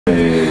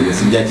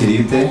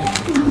Byakirite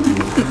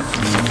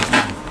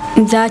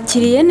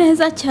Nzakiriye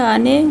neza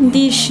cyane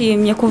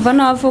ndishimye kuva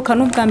navuka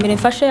n'ubwa mbere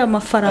mfashe aya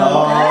mafaranga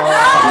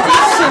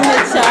ndishimye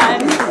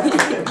cyane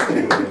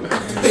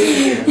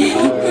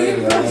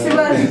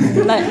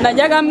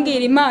najyaga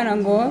mbwira Imana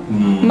ngo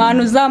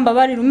Mana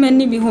uzambabarira ume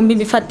n'ibihumbi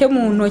bifate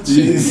mu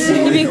ntoki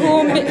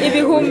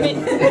ibihumbi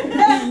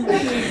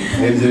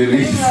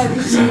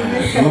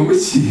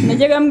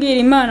najyaga mbwira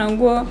Imana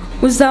ngo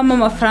uzampa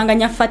amafaranga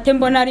nyafate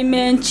mbona ari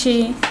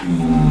menshi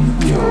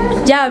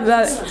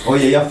byaba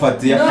oya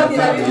yafate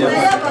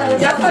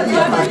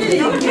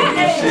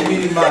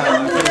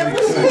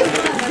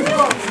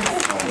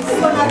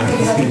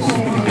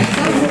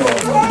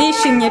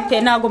ndishimye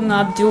pe ntago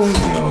mwabyumva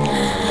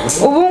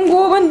ubu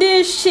ngubu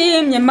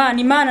ndishimye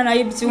Imana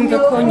nayo ibyumve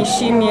ko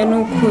nyishimiye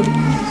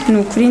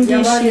n'ukuri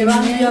ndishimye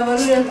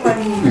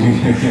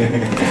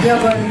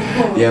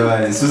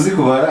yabari suzi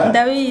kubara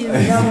ndabizi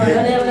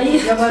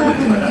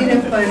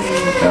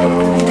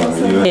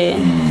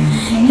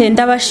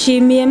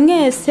ndabashimiye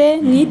mwese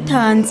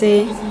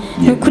mwitanze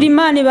nukuri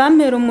Imana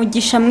ibampera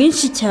umugisha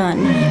mwinshi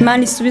cyane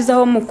Imana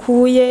isubizaho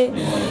mukuye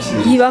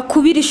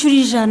ibakubira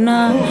ishuri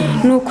 100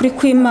 nukuri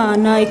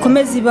kw'Imana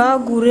ikomeze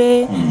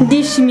ibagure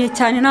ndishimye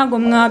cyane ntago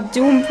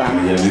mwabyumva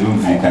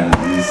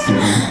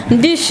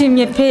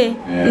ndishimye pe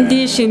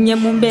ndishimye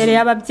mu mbere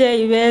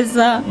y'ababyeyi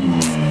beza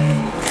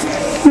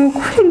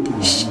nukuri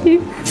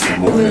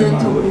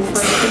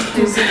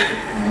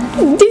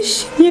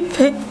ndishimye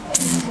pe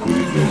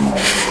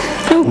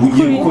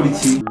ugiye gukora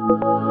iki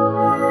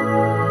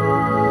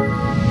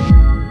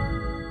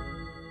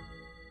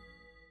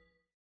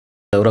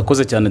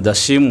urakoze cyane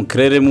Dashim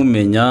Claire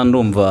mumenya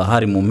ndumva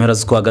hari mu mpera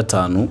z'ukwa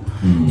gatanu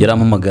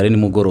yarampamagara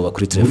nimugoroba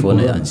kuri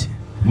telefone yanjye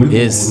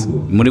yes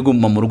muri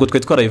guma mu rugo twe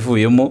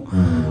twarayivuyemo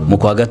mu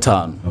kwa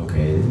gatanu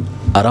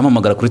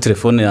arampamagara kuri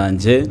telefone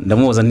yanjye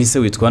ndamubaza ntise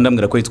witwa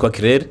ndambwira ko yitwa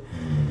Claire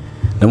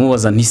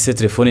ndamubaza ntise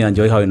telefone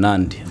yanjye wayihawe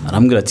nandi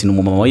arambwira ati ni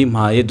umumama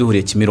wayimpaye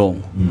duhuriye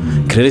Kimironko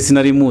Claire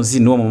sinari muzi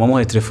ni uwo mama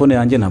wamuhaye telefone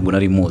yanjye ntabwo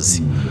nari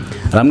muzi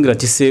arambwira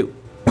ati se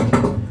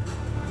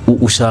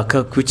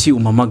ushaka kuki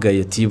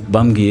umpamagaye ati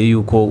bambwiye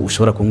yuko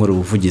ushobora kunkorera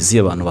ubuvugizi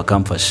abantu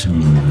bakamfasha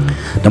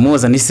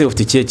ndamubaza nise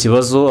ufite ikihe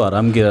kibazo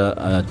arambwira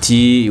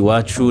ati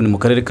iwacu ni mu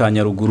karere ka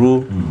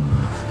Nyaruguru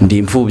ndi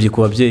imfubyi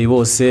ku babyeyi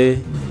bose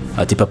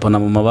ati papa na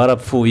mama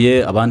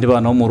barapfuye abandi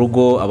bana bo mu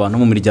rugo abantu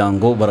mu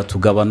miryango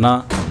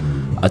baratugabana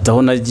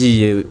ataho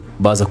nagiye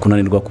baza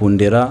kunanirwa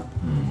kundera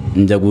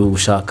njya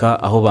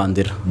gushaka aho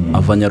bandera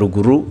ava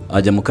Nyaruguru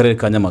ajya mu karere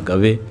ka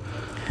Nyamagabe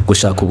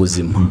gushaka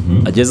ubuzima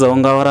ageze aho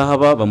ngaho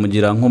arahaba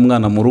bamugira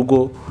nk'umwana mu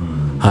rugo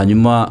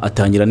hanyuma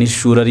atangira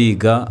n'ishuri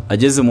ariga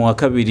ageze mu wa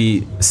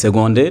kabiri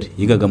secondaire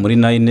yigaga muri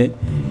 9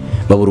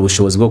 babura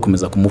ubushobozi bwo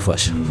gukomeza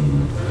kumufasha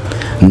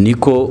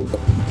niko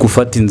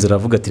gufata inzira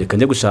avuga ati reka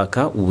njye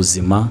gushaka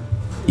ubuzima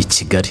i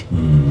Kigali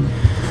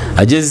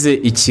ageze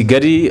i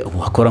Kigali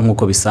akora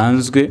nk'uko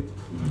bisanzwe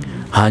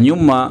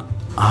hanyuma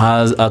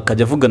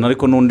akajya avugana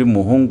ariko n'undi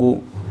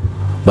muhungu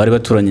bari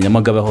baturanye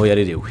Nyamagabe aho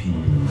yarerewe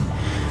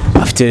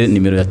afite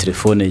nimero ya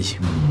telefone ye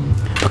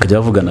bakajya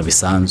bavugana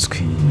bisanzwe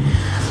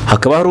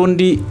hakaba hari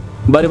undi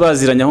bari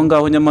baziranye aho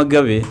ngaho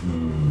Nyamagabe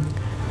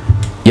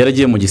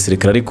yaragiye mu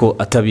gisirikare ariko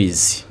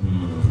atabizi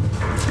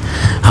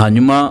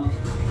hanyuma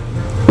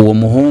uwo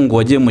muhungu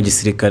wagiye mu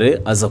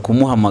gisirikare aza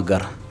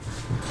kumuhamagara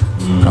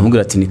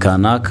aramubwira ati ni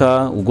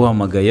kanaka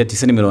uguhamagaye ati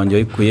se nimero wanjye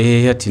wayikuye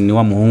hehe ati ni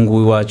wa muhungu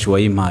w'iwacu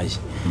wayimpaye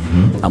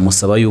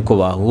amusaba yuko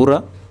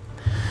bahura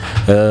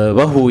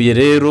bahuye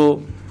rero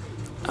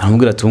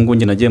aramubwira ati ngo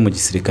nge nagiye mu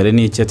gisirikare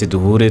n'iki ati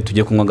duhure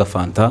tujye kunywa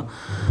agafanta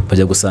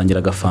bajya gusangira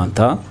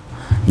agafanta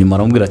nyuma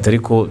aramubwira ati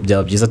ariko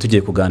byaba byiza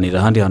tugiye kuganira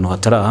ahandi hantu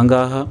hatari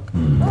ahangaha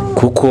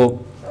kuko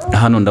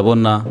hano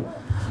ndabona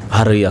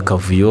hari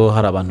akavuyo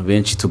hari abantu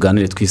benshi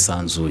tuganire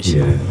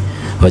twisanzuye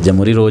bajya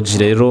muri lodge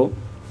rero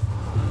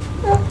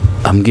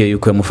ambwiye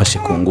yuko yamufashe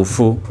ku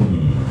ngufu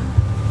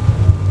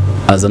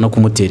aza no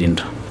kumutera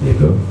inda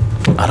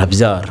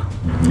arabyara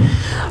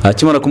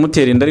akimara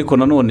kumutera inda ariko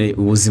nanone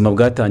ubuzima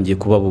bwatangiye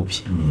kuba bubi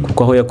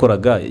kuko aho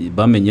yakoraga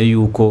bamenye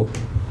yuko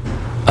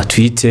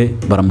atwite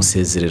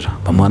baramusezerera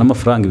bamuha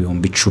n'amafaranga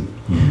 10,000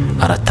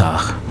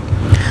 arataha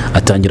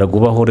atangira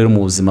kubaho rero mu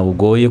buzima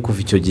bugoye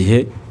kuva icyo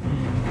gihe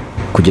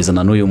kugeza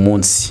na n'uyu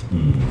munsi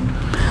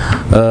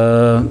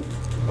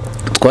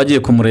twagiye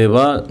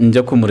kumureba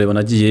njya kumureba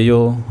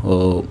nagiyeyo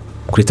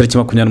kuri tariki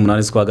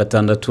 28 z'ukwa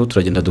gatandatu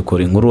turagenda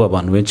dukora inkuru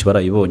abantu benshi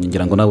barayibonye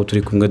ngira ngo nabo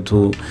turi kumwe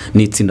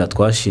n'itsinda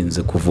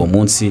twashinze kuva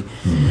umunsi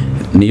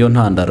niyo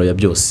ntandaro ya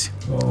byose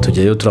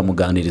tujyayo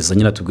turamuganiriza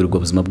nyina tubwira ubwo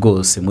buzima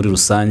bwose muri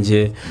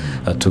rusange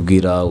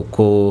tubwira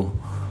uko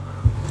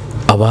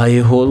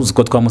abayeho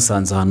uko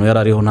twamusanze ahantu yari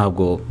ariho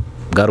ntabwo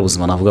bwari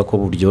ubuzima navuga ko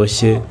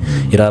buryoshye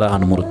irara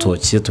ahantu mu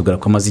rutoki tubwira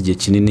ko amaze igihe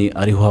kinini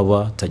ariho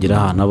aba tagira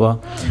ahantu aba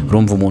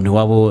urumva umuntu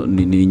wabo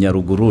ni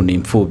Nyaruguru ni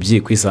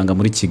imfubyi kwisanga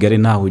muri Kigali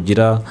ntaho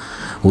ugira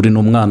uri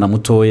n'umwana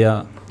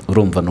mutoya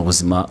urumva no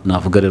buzima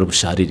navuga rero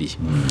bushaririye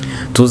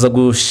tuza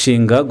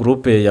gushinga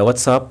groupe ya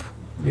WhatsApp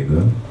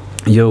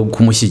yo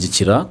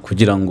kumushyigikira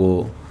kugira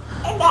ngo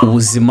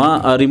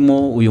ubuzima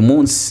arimo uyu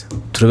munsi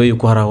turebe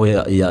yuko hari aho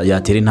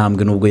yatera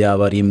intambwe nubwo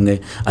yaba ari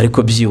imwe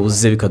ariko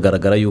byibuze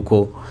bikagaragara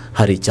yuko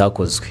hari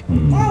icyakozwe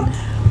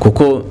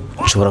kuko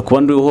nshobora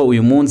kuba ndiho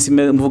uyu munsi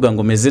mvuga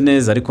ngo meze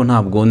neza ariko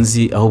ntabwo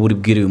nzi aho buri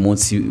bwire uyu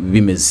munsi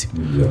bimeze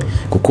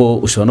kuko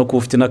ushobora no kuba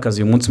ufite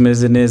n'akazi uyu munsi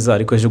umeze neza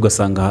ariko ejo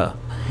ugasanga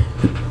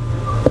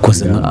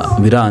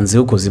biranze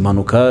ukoze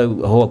impanuka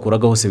aho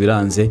wakuraga hose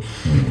biranze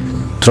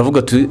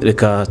turavuga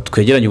reka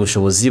twegeranye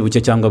ubushobozi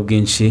buke cyangwa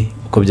bwinshi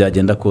uko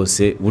byagenda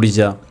kose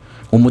burya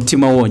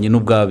umutima wonyine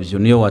ubwabyo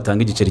niyo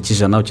watanga igiceri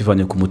cy'ijana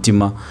ukivanye ku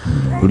mutima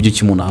buryo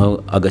ki umuntu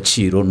aho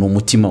agaciro ni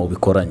umutima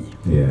ubikoranye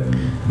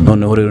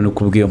noneho rero ni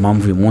kubw'iyo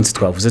mpamvu uyu munsi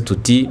twavuze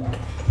tuti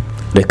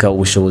reka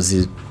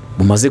ubushobozi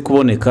bumaze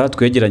kuboneka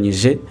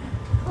twegeranyije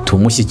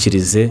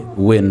tumushyikirize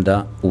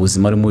wenda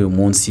ubuzima arimo uyu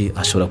munsi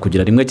ashobora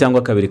kugira rimwe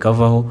cyangwa kabiri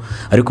kavaho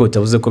ariko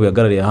bitavuze ko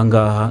bihagarariye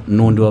ahangaha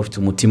n'undi waba ufite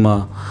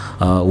umutima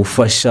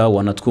ufasha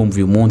wanatwumva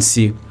uyu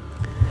munsi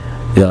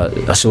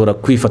ashobora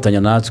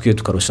kwifatanya natwe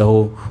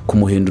tukarushaho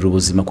kumuhindura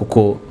ubuzima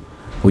kuko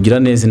ugira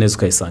neza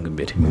ukayisanga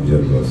imbere. Nibyo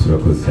rwose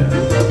urakoze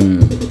cyane.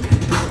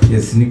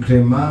 Yes, ni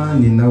Clement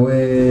ni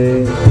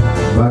nawe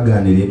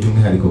baganiriye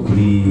by'umwihariko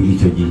kuri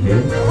icyo gihe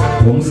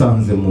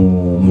wamusanze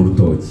mu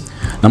rutoki.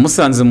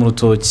 Namusanze mu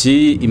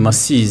rutoki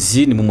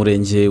Imasizi ni mu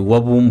murenge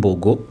wa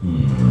Bumbogo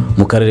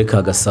mu karere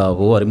ka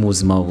Gasabo ari mu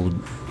buzima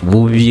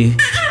bubi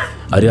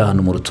ari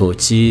ahantu mu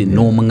rutoki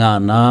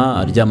n'umwana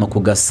aryama ku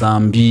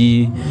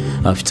gasambi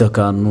afite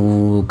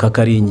akantu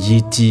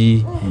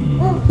k'akaringiti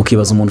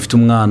ukibaza umuntu ufite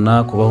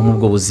umwana kubaho mu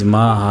bwo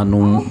buzima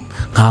ahantu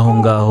nk'aho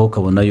ngaho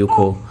ukabona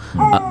yuko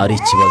ari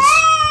ikibazo.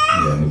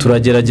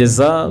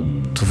 Turagerageza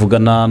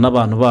tuvugana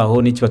n'abantu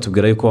baho n'iki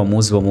batubwira yuko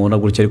bamuzi bamubona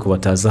gutya ariko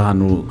batazi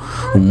ahantu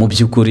mu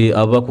by'ukuri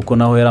aba kuko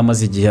naho yari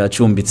amaze igihe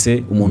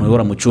acumbitse umuntu we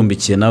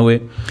waramucumbikiye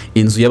nawe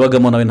inzu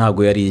yabagamo nawe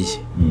ntabwo yariye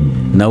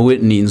nawe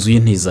ni inzu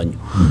y'intizanyo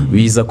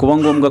biza kuba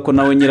ngombwa ko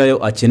nawe nyirayo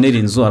akenera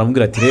inzu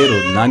aramubwira ati rero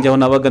nanjye aho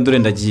nabaga ndore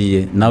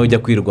ndagiye nawe ujya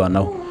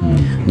kwirwanaho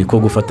niko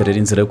gufata rero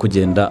inzira yo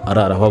kugenda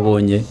arara aho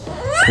abonye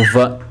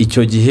kuva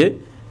icyo gihe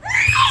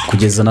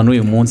kugeza na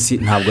n'uyu munsi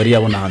ntabwo ari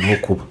yabona ahantu ho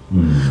kuba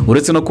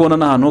uretse no kubona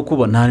n'ahantu ho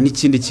kuba nta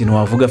n'ikindi kintu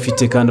wavuga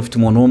afite kandi afite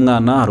umuntu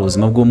w'umwana hari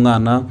ubuzima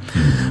bw'umwana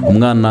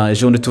umwana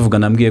ejo bundi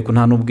tuvugana ambwiye ko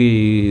nta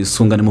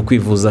n'ubwisungane mu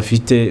kwivuza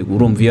afite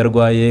urumva iyo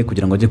arwaye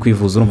kugira ngo ajye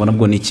kwivuza urumva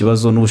nabwo ni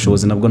ikibazo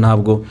n'ubushobozi nabwo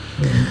ntabwo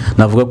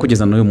navuga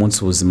kugeza n'uyu munsi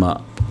ubuzima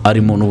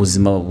arimo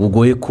n'ubuzima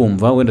bugoye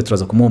kumva wenda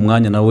turaza kumuha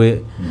umwanya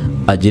nawe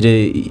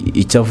agire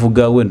icyo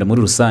avuga wenda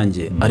muri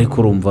rusange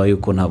ariko urumva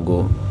yuko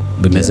ntabwo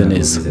bimeze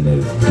neza.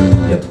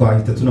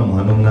 Twahita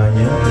tunamuha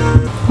n'umwanya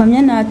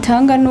wamye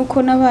natanga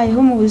nuko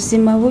nabayeho mu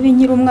buzima bubi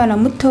nkiri umwana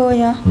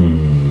mutoya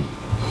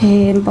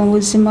mba mu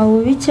buzima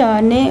bubi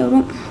cyane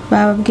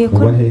bababwiye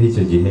ko ubahera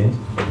icyo gihe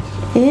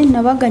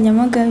nabaga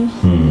Nyamagabe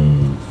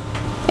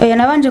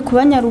nabanje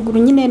kuba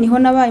Nyaruguru nyine niho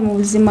nabaye mu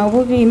buzima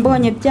bubi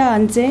mbonye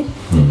byanze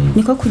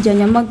niko kujya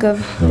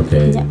Nyamagabe.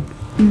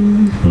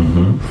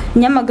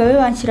 Nyamagabe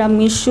banshyira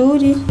mu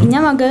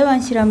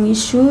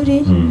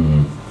ishuri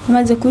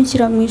maze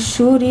kunshyira mu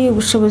ishuri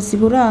ubushobozi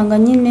buranga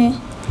nyine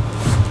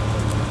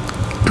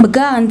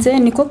bwanze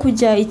niko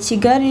kujya i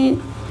Kigali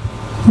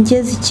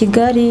ngeze i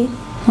Kigali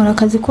nkora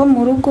akazi ko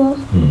mu rugo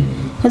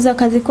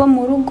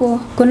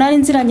ngo nari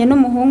nziranye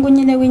n'umuhungu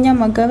nyine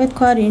w'inyamagabe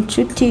twari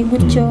inshuti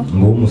gutyo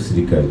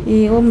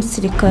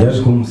w'umusirikare yaje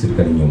kuba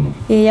umusirikare nyuma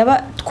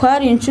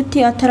twari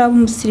inshuti ataraba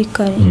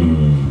umusirikare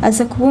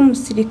aza kuba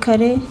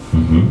umusirikare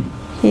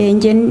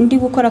nge ndi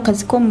gukora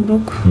akazi ko mu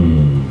rugo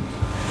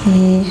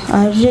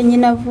aje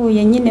nyine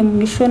avuye nyine mu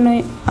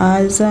mishono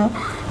aza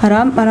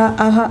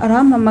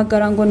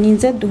arampamagara ngo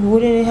ninze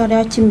duhure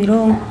hariya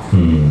Kimironko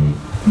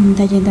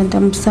ndagenda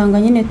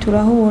ndamusanga nyine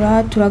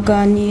turahura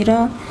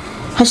turaganira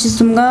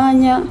hashize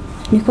umwanya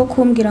niko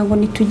kumbwira ngo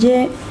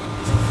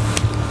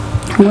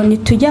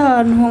nitujye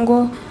ahantu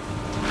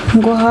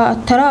ngo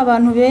hatari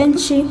abantu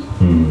benshi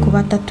ku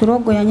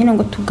bataturogoya nyine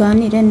ngo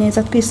tuganire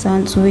neza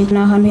twisanzuye ni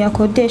ahantu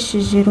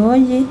yakodesheje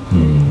royi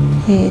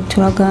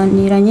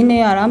turaganira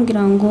nyine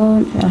arambwira ngo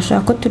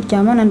arashaka ko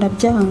turyamana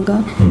ndabyanga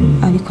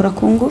abikora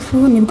ku ngufu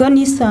nibwo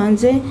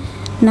nisanze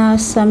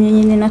nasamye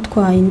nyine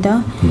natwaye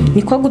inda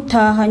niko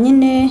gutaha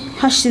nyine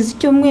hashize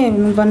icyumweru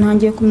numva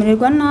ntangiye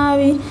kumererwa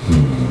nabi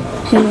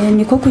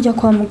niko kujya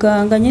kwa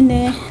muganga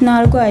nyine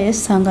narwaye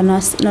sanga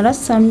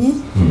narasamye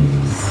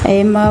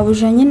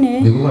mabuja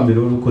nyine nibwo mbere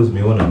wari ukoze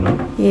imibonano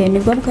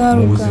nibwo bwari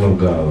ubuzima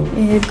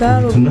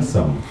bwawe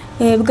tunasama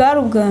bwari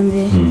ubwa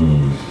mbere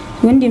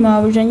ubundi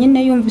mabuja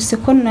nyine yumvise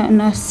ko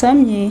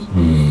nasamye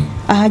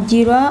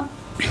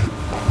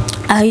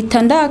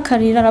ahita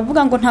ndakarira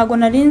aravuga ngo ntago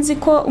narinzi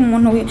ko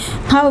umuntu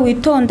nkawe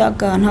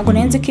witondaga ntago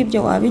narinzi ko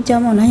ibyo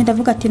wabijyamo nanjye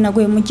ndavuga ati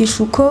naguye mu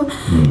gishuko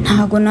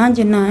ntago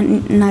nanjye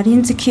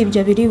narinzi ko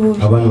ibyo biri bubi.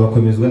 Abantu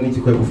bakomezwa n'iki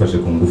ko yagufashe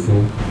ku ngufu?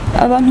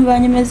 Abantu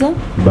banyemeza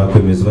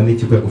bakomezwa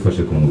n'iki ko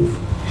yagufashe ku ngufu?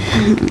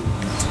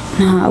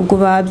 Ntabwo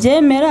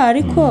babyemera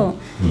ariko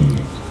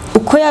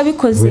uko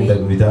yabikoze wenda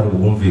bitari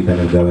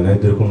ubwumvikane bwawe nawe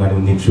dore ko mwari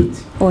n'inshuti.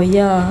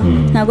 Oya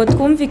ntabwo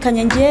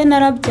twumvikanye ngiye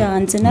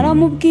narabyanze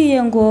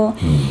naramubwiye ngo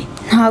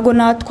ntago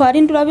natwara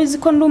inda urabizi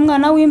ko ndi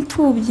umwana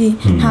w'imfubyi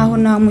ntaho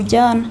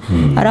namujyana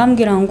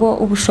arambwira ngo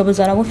ubushobozi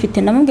arabufite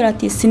ndamubwira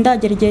ati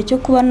sindagera igihe cyo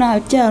kuba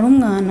nabyara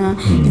umwana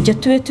ibyo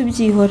tube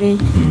tubyihoreye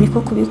niko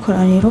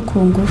kubikora rero ku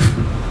ngufu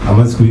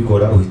amaze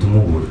kubikora uhita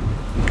umubura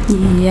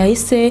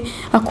yahise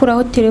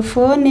akuraho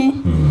telefone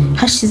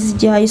hashize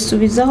igihe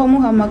ayisubizaho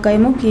muhamagaye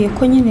mubwiye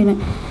ko nyine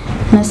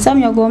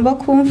nasamye agomba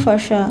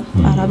kumfasha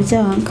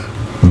arabyanga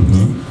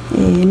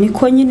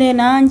niko nyine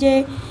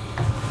nanjye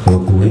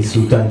wese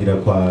utangira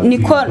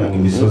kwitanga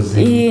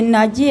imisozi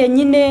nagiye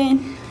nyine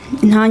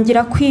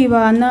ntangira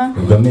kwibana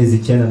ubwo amezi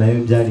 9 nayo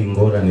byari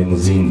ingorane mu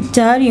zindi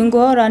byari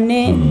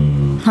ingorane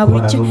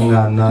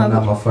umwana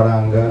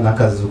n'amafaranga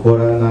n'akazi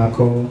ukora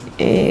nako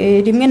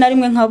rimwe na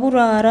rimwe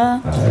nkaburara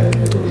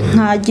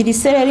nkagira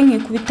isereri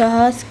nkikubita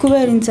hasi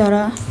kubera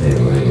inzara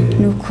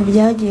nuko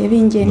byagiye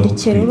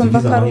bingendekera urumva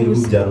ko ari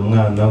ubyara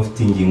umwana ufite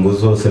ingingo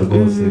zose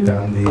rwose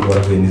kandi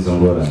warahuye n'izo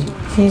ngorane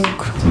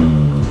yego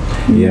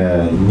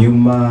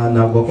nyuma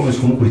ntabwo wakomeje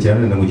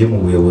kumukurikirana ngo ujye mu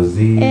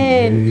buyobozi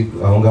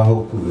aho ngaho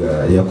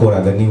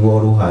yakoraga niba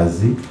wari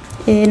uhazi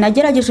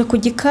nagerageje ku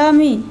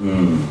gikami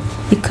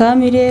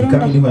ikami rero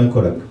niho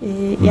yakoraga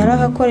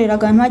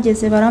yarahakoreraga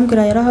mpageze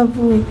barambwira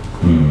yarahavuye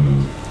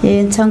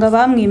nsanga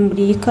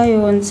bamwimuriye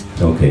Kayonza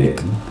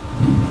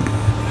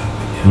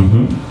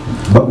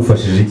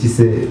bagufashije iki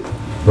se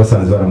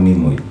basanze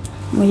baramwimuye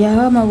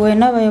yahamagawe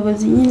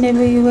n'abayobozi nyine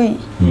biwe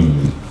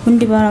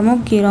undi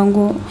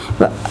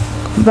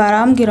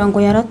barambwira ngo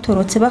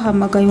yaratorotse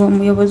bahamagaye uwo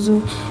muyobozi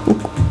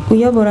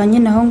uyobora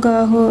nyine aho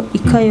ngaho i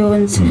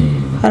Kayonza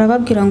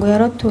arababwira ngo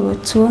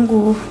yaratorotse uwo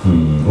nguwo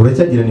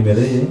uracyagira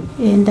nimero ye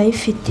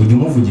ndayifite ujya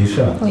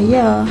umuvugisha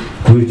oya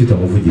kubera icyo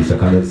utamuvugisha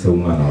kandi ari se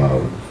w'umwana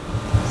wawe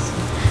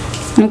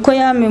nuko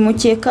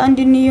yamemukiye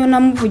kandi niyo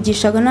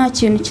namuvugishaga nta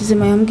kintu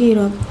kizima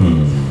yambwiraga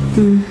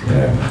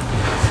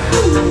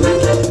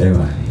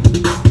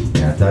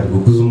yatari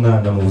gukuza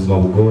umwana mu buzima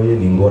bugoye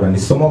ni ingorane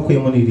isomo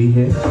wakuyemo ni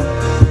irihe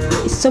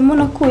isomo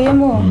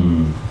nakuyemo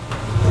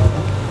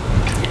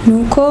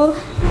nuko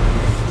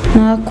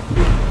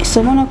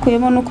isomo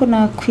nakuyemo nuko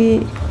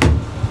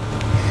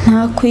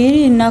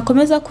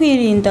nakomeza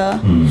kwirinda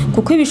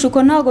kuko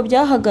ibishuko ntago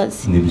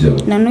byahagaze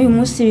na n'uyu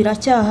munsi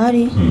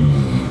biracyahari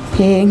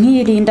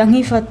nkirinda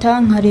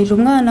nkifata nkarira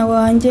umwana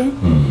wanjye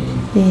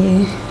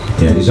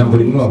ijambo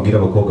rimwe wabwira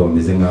abakobwa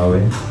bameze nkawe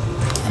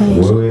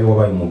wowe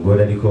wabaye umugore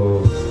ariko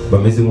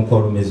bameze nk'uko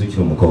wari umeze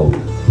ukiri umukobwa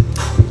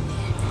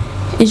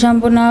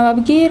ijambo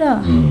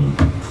nababwira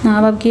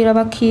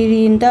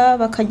bakirinda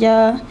bakajya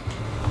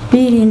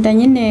birinda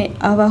nyine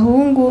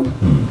abahungu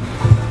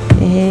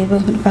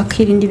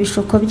bakirinda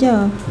ibishuko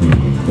byabo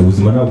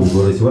ubuzima ntabwo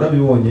bworoshye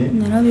warabibonye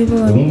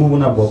narabibonye ubu ngubu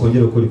ntabwo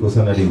wakongera gukora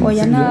ikosa na rimwe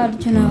oya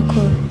ntaryo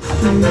nakora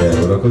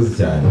urakoze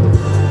cyane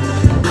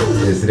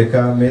reka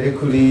mbere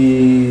kuri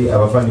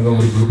abavandimwe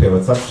muri groupe ya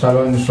WhatsApp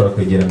Sharon ushobora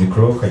kwegera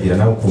mikoro ukagira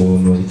nawe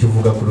ukuntu icyo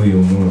uvuga kuri uyu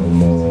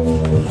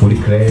kuri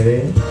Claire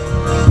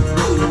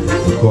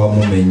uko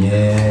wamumenye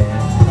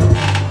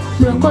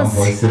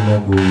murakoze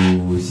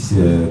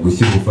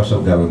gushyira ubufasha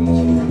bwawe mu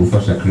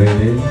gufasha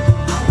Claire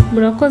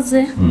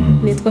murakoze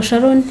nitwa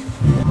Sharon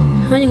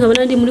nanjye nkaba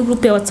nari muri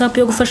groupe ya WhatsApp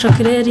yo gufasha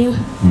Claire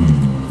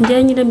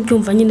njye nyine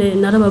byumva nyine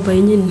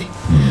narababaye nyine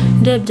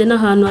ndebye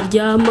n'ahantu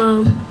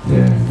aryama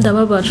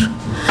ndababara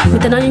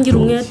mfite nanjye ngira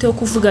umwete wo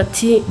kuvuga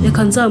ati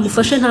reka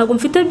nzamufashe ntabwo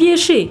mfite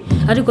byinshi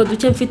ariko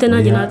duke mfite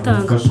nanjye natanga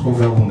ubufasha uko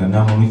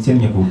bwabungana nta muntu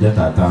ukennye ku buryo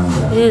atatanga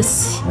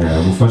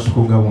ubufasha uko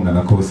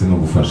bwabungana kose ni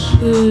ubufasha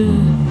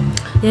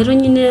rero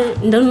nyine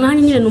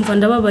nanjye nyine numva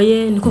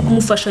ndababaye niko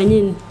kumufasha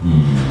nyine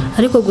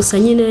ariko gusa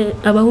nyine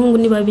abahungu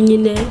ni babi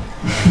nyine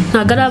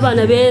ntabwo ari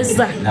abana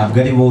beza ntabwo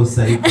ari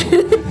bose ariko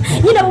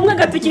nyine bumwe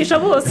agatukisha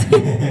bose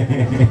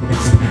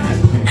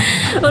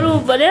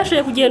urumva rero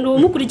ashoboye kugenda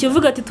umukurikiye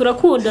uvuga ati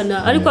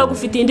turakundana ariko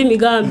agufitiye indi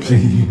migambi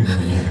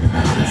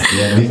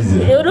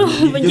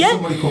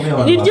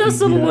niryo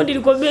somo ubundi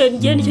rikomeye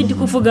njye nicyo ndi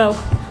kuvugaho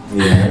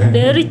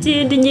rero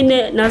ikindi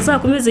nyine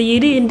nazakomeze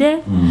yirinde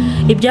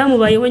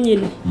ibyamubayeho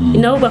nyine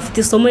nabo bafite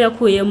isomo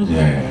yakuyemo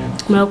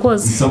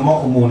murakoze isomo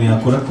umuntu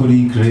yakora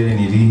kuri Claire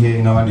ni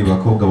rihe n'abandi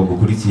bakobwa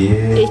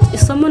bagukurikiye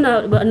isomo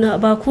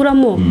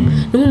bakuramo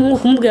n'umuntu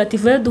kumubwira ati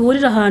vuye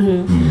duhurira ahantu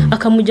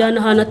akamujyana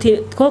ahantu ati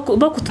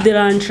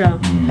bakutuderanja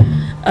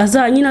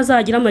nyine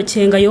azagira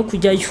amakenga yo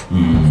kujyayo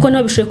kuko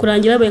nabishoye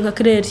kurangira yabaye nka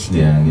Claire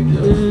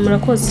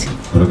murakoze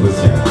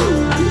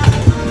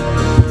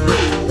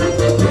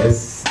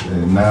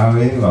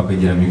nawe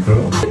wakwegera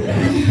mikoro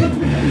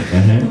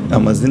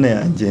amazina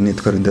yanjye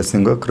nitwa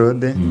Rudasingwa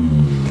Claude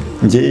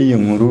njye iyi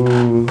nkuru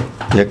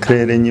ya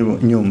Claire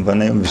nyumva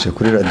nayumvise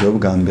kuri radio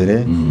bwa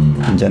mbere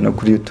njya no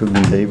kuri YouTube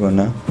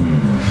ndayibona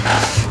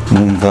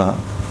numva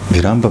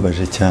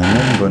birambabaje cyane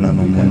mbona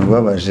n'umuntu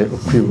ubabaje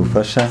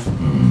ukwibufasha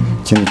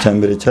ikintu cya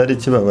mbere cyari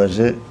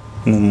kibabaje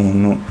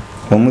n'umuntu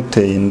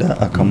wamuteye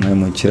inda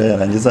akamuhemukira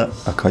yarangiza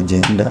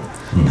akagenda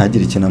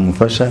ntagire ikintu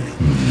amufasha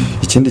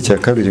ikindi cya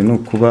kabiri ni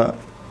ukuba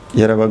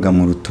yarabaga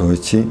mu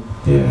rutoki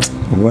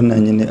ubona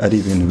nyine ari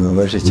ibintu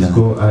bibabaje cyane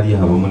kuko ari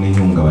habamo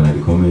n'ihungabana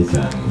rikomeye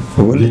cyane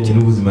ubundi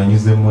n'ubuzima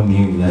anyuzemo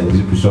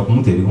bishobora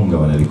kumutera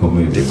ihungabana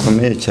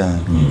rikomeye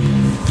cyane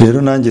rero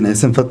nanjye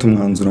nahise mfata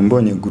umwanzuro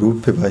mbonye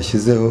groupe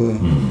bashyizeho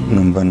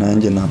numva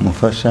nanjye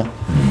namufasha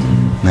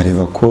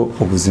nkareba ko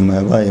ubuzima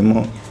yabayemo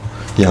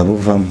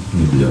yabuvamo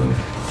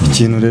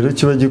ikintu rero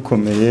kiba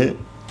gikomeye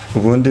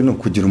ubundi ni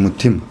ukugira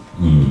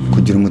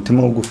umutima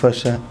wo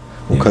gufasha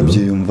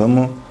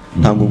ukabyiyumvamo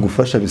ntabwo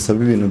gufasha bisaba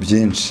ibintu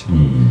byinshi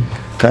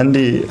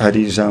kandi hari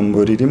ijambo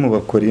riri mu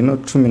Bakorino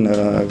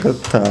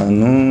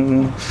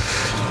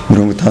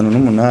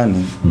 15:58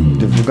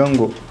 rivuga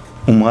ngo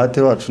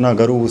umuhate wacu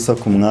ntabwo ari ubusa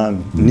ku mwami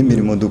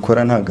n'imirimo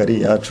dukora ntabwo ari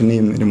iyacu ni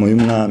imirimo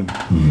y'umwami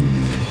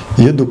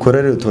iyo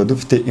dukora rero tuba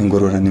dufite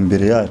ingororano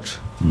imbere yacu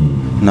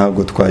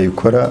ntabwo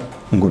twayikora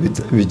ngo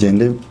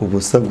bigende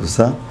ubusa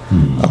gusa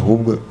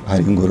ahubwo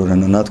hari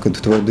ingororano natwe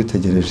tuba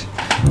dutegereje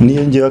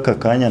niyo ngiye aka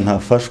kanya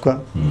ntafashwa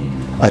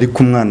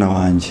ariko umwana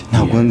wanjye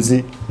ntabwo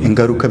nzi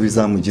ingaruka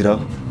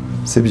bizamugiraho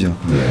sibyo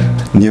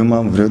niyo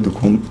mpamvu rero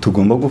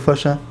tugomba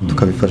gufasha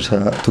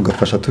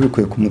tugafasha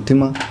tubikuye ku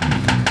mutima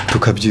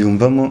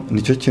tukabyiyumvamo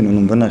nicyo kintu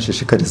numva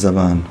nashishikariza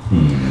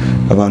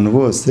abantu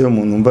bose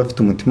umuntu umva afite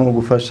umutima wo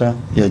gufasha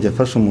yajya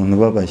afasha umuntu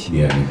ubabaye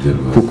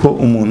kuko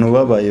umuntu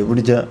ubabaye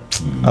burya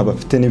aba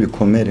afite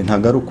n'ibikomere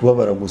ntabwo ari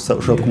ukubabara gusa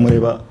ushobora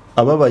kumureba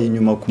ababaye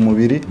inyuma ku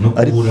mubiri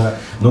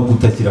no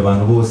gutakira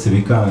abantu bose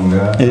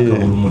bikanga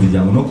akabura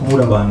umuryango no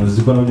kubura abantu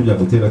uziko nabyo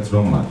byagutera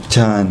trauma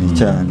cyane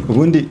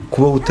ubundi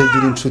kuba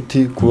utagira inshuti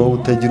kuba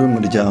utagira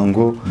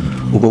umuryango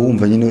uba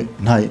wumva nyine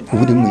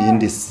uri mu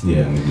yindi si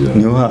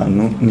niyo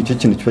hantu nicyo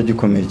kintu kiba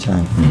gikomeye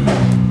cyane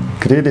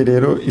Claire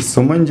rero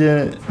isomo nge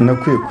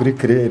nakwiye kuri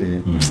Claire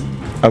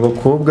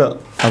abakobwa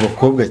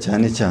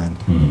cyane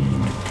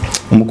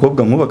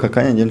umukobwa nkubaka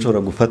akanya nge nshobora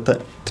gufata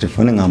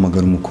telefone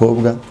nkahamagara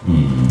umukobwa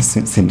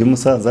sindi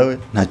musaza we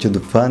ntacyo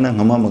dupfana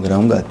nkamuhamagara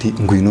aho ati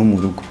ngwino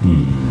mu rugo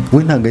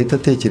we ntabwo ahita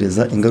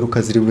atekereza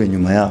ingaruka ziri bube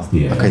nyuma yaho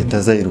akahita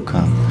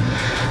azayirukanka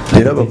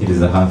rero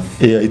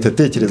ahita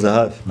atekereza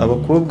hafi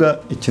abakobwa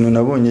ikintu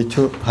nabonye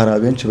cyo hari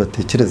abenshi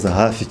batekereza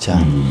hafi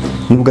cyane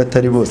nubwo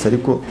atari bose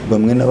ariko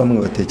bamwe na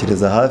bamwe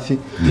batekereza hafi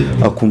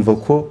akumva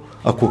ko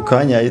ako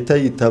kanya yahita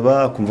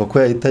yitaba akumva ko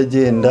yahita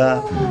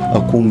agenda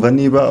akumva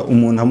niba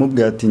umuntu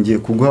amubwiye ati ngiye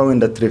kuguha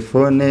wenda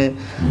telefone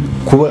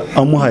kuba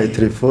amuhaye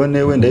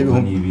telefone wenda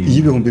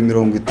y'ibihumbi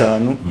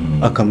 50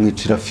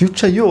 akamwicira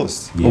future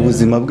yose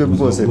ubuzima bwe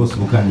bwose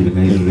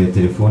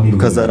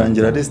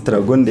bukazarangira ari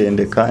strago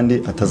ndende kandi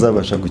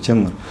atazabasha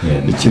gukemura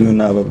ikintu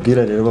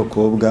nababwira rero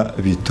abakobwa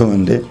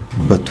bitonde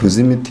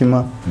batuze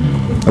imitima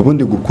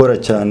abundi gukora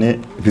cyane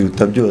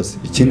biruta byose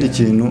ikindi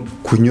kintu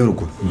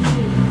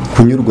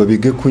kunyurwa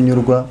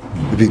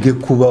bige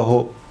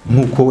kubaho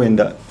nkuko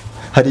wenda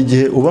hari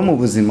igihe uba mu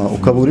buzima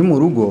ukaba uri mu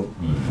rugo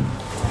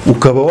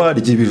ukaba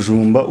warya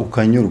ibijumba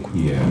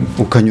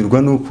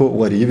ukanyurwa nuko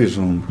wariye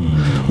ibijumba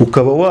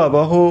ukaba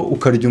wabaho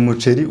ukarya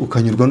umuceri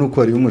ukanyurwa nuko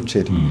wariye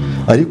umuceri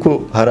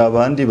ariko hari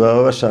abandi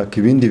baba bashaka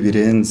ibindi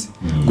birenze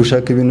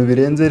gushaka ibintu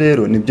birenze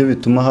rero nibyo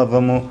bituma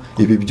havamo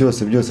ibi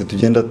byose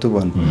tugenda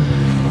tubona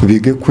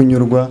bige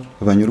kunyurwa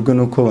banyurwe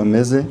nuko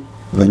bameze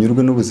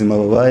banyurwe n'ubuzima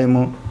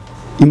babayemo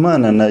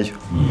Imana nayo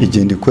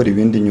igenda ikora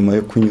ibindi nyuma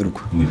yo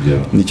kunyurwa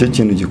nicyo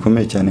kintu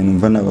gikomeye cyane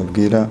numva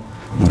nababwira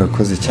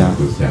murakoze cyane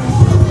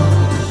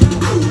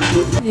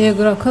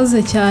yego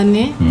urakoze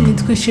cyane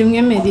nitwa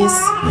Ishimwe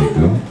Melissa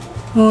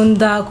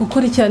nkunda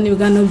gukurikirana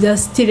ibiganiro bya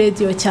City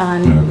Radio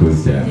cyane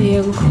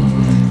yego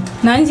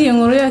nanjye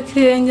inkuru ya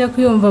Claire njya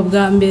kuyumva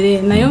bwa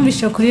mbere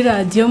nayumvishe kuri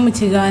radio mu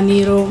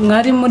kiganiro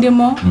mwari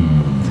murimo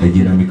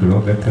agira mikoro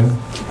gato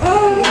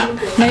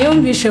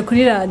nayumvishe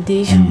kuri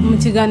radio mu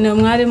kiganiro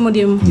mwari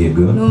murimo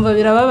numva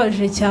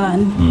birababaje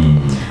cyane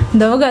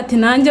ndavuga ati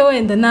nanjye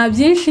wenda nta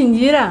byinshi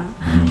ngira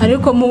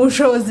ariko mu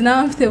bushobozi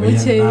nawe mfite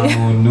bukeya nta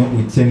muntu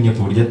ukennye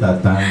ku buryo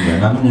atatanga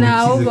nta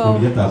n'umuntu ukize ku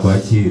buryo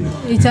atakwakira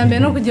icyambere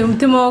no kugira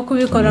umutima wo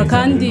kubikora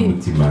kandi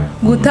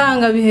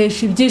gutanga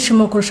bihesha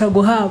ibyishimo kurusha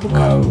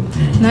guhabwa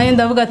nawe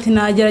ndavuga ati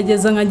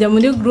nagerageza nkajya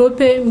muri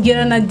groupe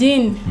mbwira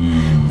Nadine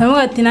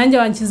ndavuga ati nanjye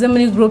wankize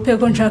muri groupe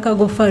ko nshaka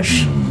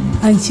gufasha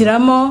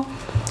anshyiramo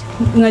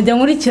nkajya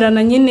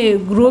nkurikirana nyine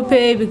groupe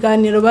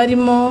ibiganiro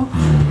barimo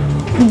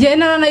njye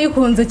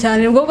naranayikunze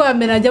cyane ubwo bwa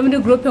mbere najya muri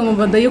groupe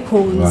nkumva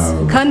ndayikunze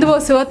kandi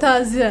bose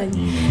bataziranye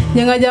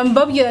njye nkajya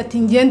mbabwira ati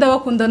ngenda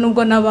bakunda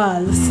nubwo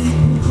nabazi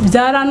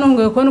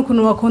byarantunguye kubona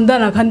ukuntu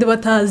bakundana kandi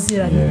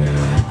bataziranye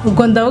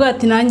ubwo ndavuga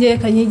ati nanjye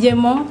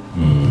kanyigemo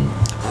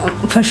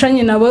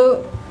mfashanye nabo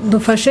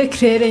dufashe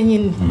Claire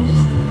nyine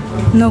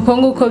nuko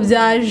nguko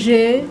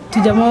byaje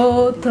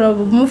tujyamo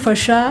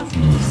turamufasha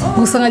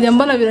gusa nkajya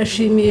mbona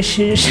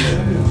birashimishije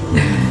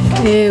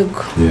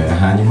yego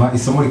hanyuma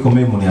isomo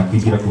rikomeye umuntu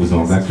yakwigira ku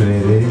buzima bwa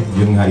Claire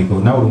by'umwihariko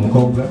nawe uri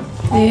umukobwa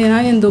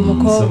nanjye ndi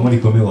umukobwa isomo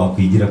rikomeye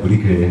wakwigira kuri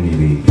Claire ni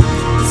iri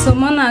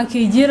isomo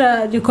nakigira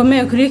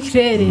rikomeye kuri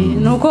Claire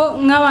ni uko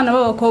nk'abana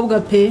b'abakobwa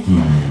pe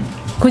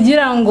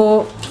kugira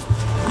ngo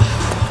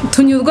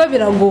tunyurwe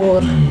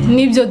biragora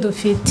n'ibyo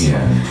dufite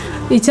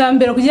icya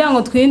mbere kugira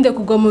ngo twirinde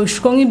kugwa mu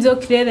bishuko nk'ibyo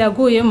kirere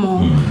yaguyemo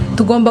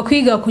tugomba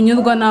kwiga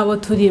kunyurwa n'abo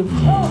turi bo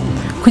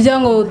kugira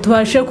ngo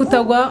tubashe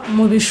kutagwa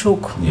mu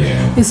bishuko.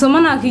 Isomo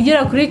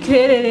nakigira kuri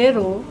kirere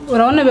rero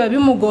urabona biba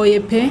bimugoye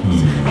pe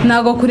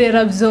ntago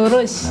kurera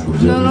byoroshye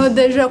noneho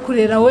deja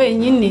kurera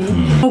wenyine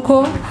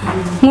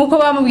nkuko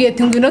bamubwiye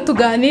ati ngwino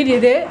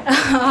tuganirire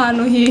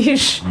ahantu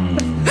hihishe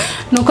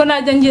nuko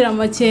najya ngira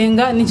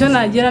amakenga nicyo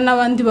nagira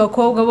n'abandi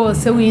bakobwa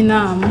bose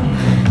w'inama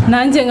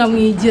nanjye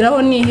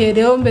nkamwigiraho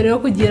nihereho mbere yo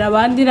kugira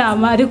abandi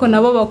inama ariko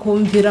nabo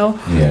bakumviraho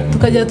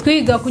tukajya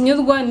twiga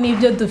kunyurwa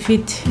n'ibyo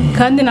dufite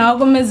kandi nawe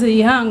agomeze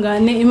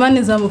yihangane Imana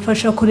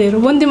izamufasha kurera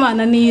ubundi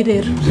Imana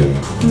niyirera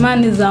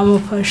Imana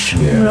izamufasha.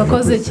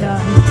 Murakoze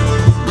cyane.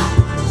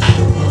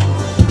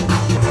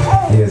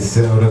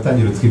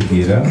 uratangira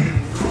utwibwira.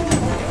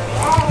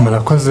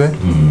 Murakoze.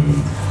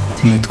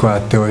 Nitwa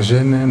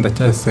Theogene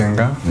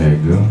ndacyayisenga.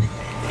 Yego.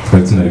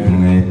 Twari tunari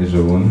kumwe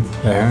ejo bundi.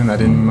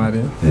 Nari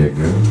mari.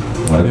 Yego.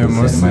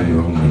 Murakoze mari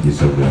wo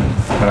umugisha bwawe.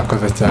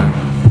 Murakoze cyane.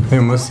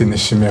 Uyu munsi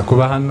nishimiye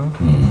kuba hano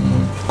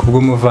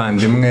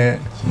kubw'umuvandimwe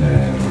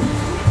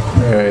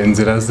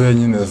inzira ze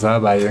nyine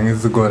zabaye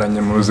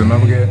nk'izigoranye mu buzima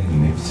bwe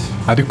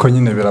ariko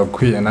nyine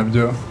birakwiye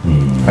nabyo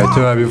hari icyo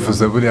biba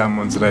bivuze buriya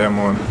mu nzira ya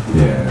muntu.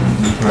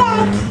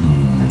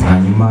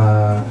 Hanyuma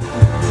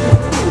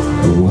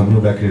ubuhamya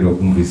bwa kirere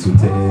bwumvise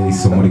ute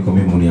isomo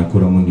rikomeye umuntu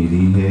yakuramo ni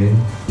irihe?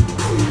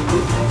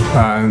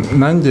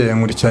 Nanjye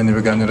nkurikirana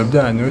ibiganiro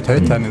byanyu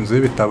cyane cyane Inzu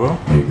Y'ibitabo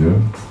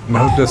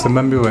naho byose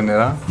mba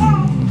mbibonera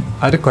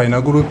ariko hari na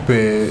gurupe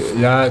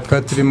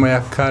twari turimo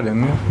ya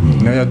Karen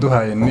niyo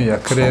yaduhaye ni iya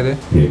Karere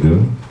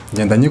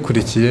ngenda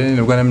nyikurikiye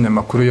nibwo namenye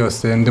amakuru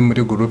yose ndi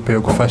muri gurupe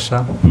yo gufasha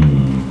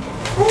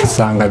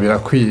usanga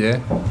birakwiye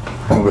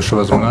mu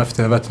bushobozi umuntu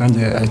afite bati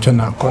nanjye icyo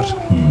nakora.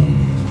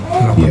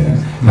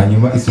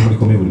 Hanyuma isomo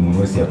rikomeye buri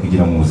muntu wese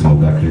yakwigira mu buzima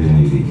bwa Karere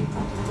ni irihe?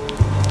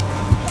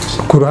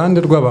 Ku ruhande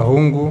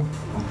rw'abahungu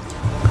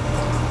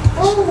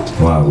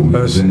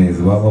bivuze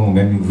neza waba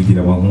mugani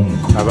kugira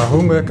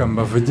abahungu reka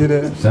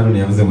mbavugire. Sharon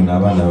yavuze ngo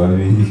n'abana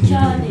babiri.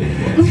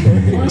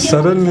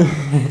 Sharon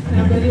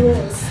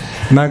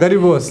ntabwo ari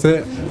bose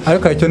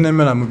ariko icyo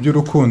nemera mu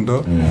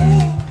by'urukundo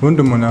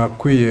ubundi umuntu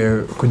akwiye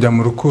kujya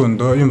mu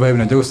rukundo yumva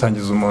ibintu ajya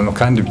gusangiza umuntu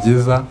kandi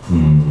byiza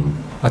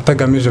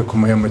atagamije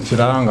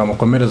kumuhemukira ngo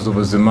amukomereze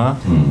ubuzima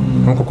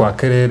nk'uko kwa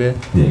Karere.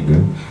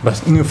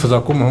 Nifuza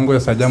ko umuhungu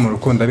wese ajya mu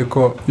rukundo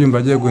ariko yumva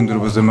agiye guhindura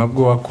ubuzima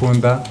bw'uwo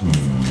akunda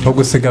no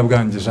gusiga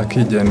bwangije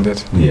akigendera.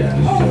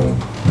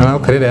 Naho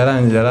Karere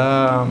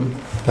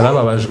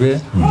yarababajwe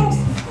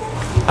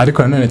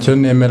ariko nanone icyo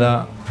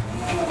nemera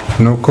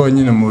ni uko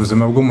nyine mu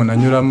buzima bw'umuntu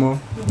anyuramo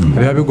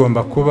biba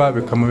bigomba kuba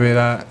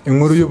bikamubera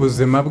inkuru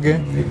y'ubuzima bwe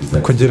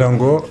kugira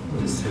ngo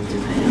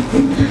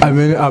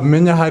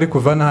amenya aho ari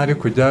kuva n'aho ari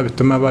kujya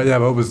bituma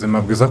yabaho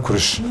ubuzima bwiza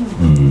kurusha.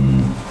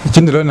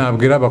 Ikindi rero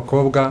nabwira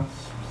abakobwa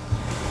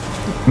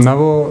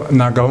nabo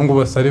ni agahungu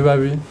bose ari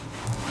babi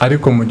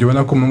ariko mu gihe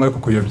ubona ko umuhungu ari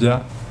kukuyobya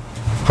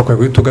ukwiye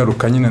guhita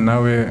ugaruka nyine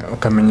nawe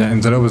ukamenya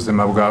inzira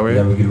y'ubuzima bwawe.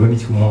 Yabwirwa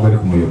n'iki umuhungu ari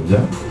kumuyobya?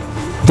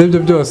 Ibyo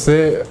byose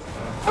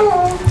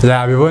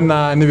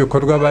yabibona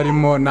n'ibikorwa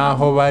barimo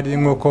n'aho bari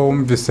nk'uko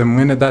wumvise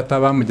mwene data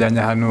bamujyanye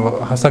ahantu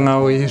hasa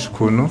nk'aho yihishe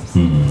ukuntu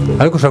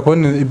ariko ushobora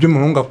kubona ibyo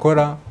umuhungu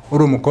akora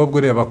uri umukobwa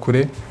ureba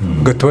kure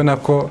ugahita ubona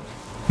ko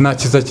nta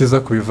cyiza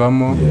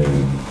kubivamo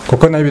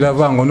kuko nawe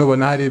biravuga ngo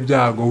nubona hari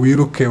ibyago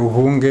wiruke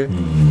uhunge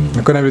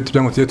niko nawe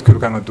tujya ngo tujye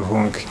twirukanka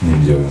duhunge.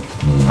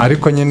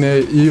 Ariko nyine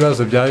iyo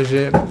ibibazo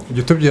byaje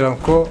ujya utubwira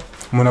ko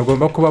umuntu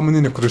agomba kuba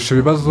munini kurusha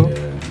ibibazo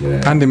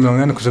kandi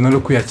 80% ari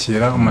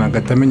kwiyakira umuntu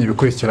agahita amenya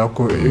ibikurikira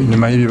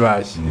nyuma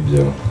y'ibibaye.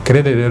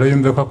 Karere rero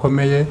yumve ko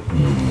akomeye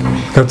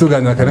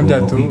katuganira kandi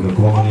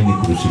kuba munini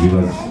kurusha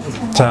ibibazo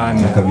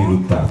cyane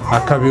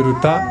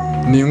akabiruta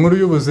ni inkuru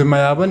y'ubuzima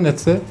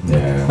yabonetse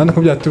kandi ko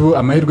byatubu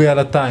amahirwe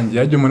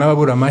yaratangiye ajya umuntu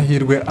ababura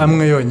amahirwe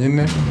amwe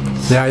yonyine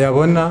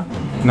yayabona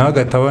nawe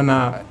agatabona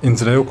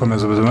inzira yo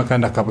gukomeza ubuzima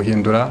kandi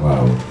akabuhindura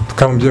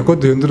tukamubwiye ko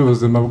duhindura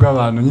ubuzima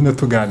bw'abantu nyine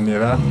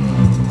tuganira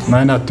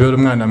nawe natubera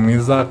umwana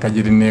mwiza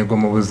akagira intego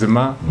mu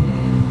buzima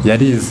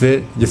yarize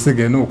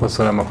igisigaye no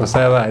gukosora amakosa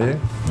yabaye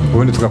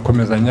ubundi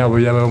tugakomezanya ubu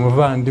yabaye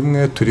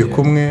umuvandimwe turi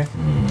kumwe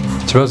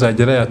ikibazo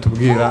yagera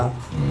yatubwira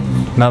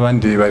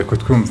n'abandi bari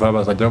kutwumva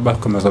bazajya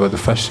bakomeza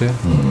badufashe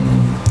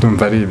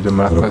tumva ari ibyo.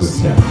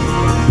 Murakoze.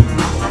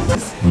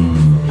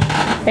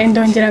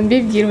 Ndongera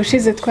mbibwira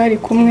ushize twari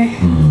kumwe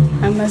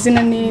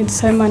amazina ni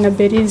Imana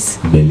Belize.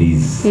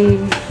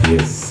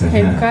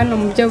 Hano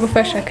mu byo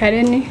gufasha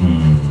Kareni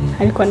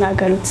ariko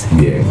nagarutse.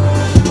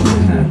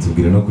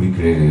 Tubwira no kuri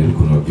Karere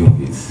ukuntu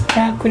wabyumvise.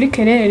 Kuri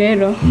Karere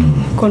rero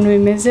ukuntu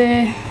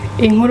bimeze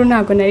inkuru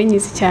ntago nari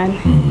nyizi cyane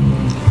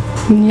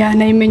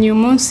nayimenye uyu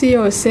munsi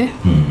yose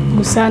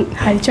gusa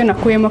hari icyo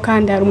nakuyemo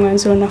kandi hari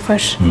umwanzuro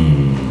nafashe.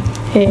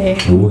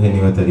 Uwuhe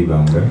niba atari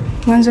ibanga?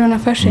 Umwanzuro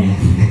nafashe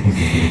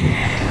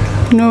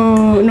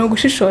no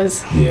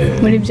gushishoza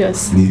muri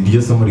byose. Ni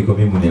byo somo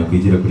rikomeye umuntu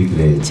yakwigira kuri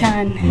Karere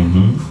cyane.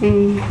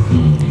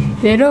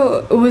 Rero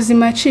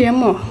ubuzima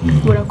aciyemo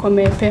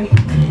burakomeye pe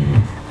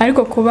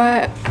ariko kuba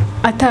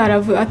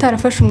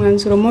atarafashe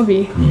umwanzuro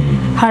mubi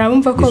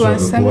harabumva ko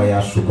basa kuba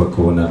yashukwa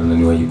kubona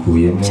ni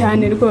wayikuyemo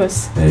cyane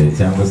rwose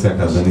cyangwa se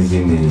akaza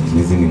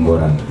n'izindi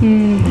ngorane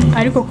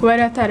ariko kuba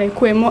yari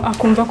atarayikuyemo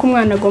akumva ko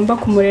umwana agomba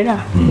kumurera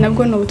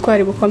nabwo ni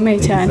ubutwari bukomeye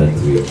cyane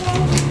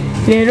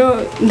rero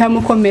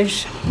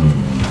ndamukomeje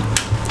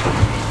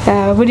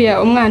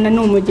buriya umwana ni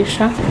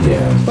umugisha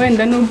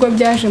wenda nubwo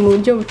byaje mu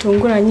buryo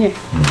butunguranye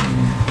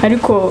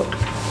ariko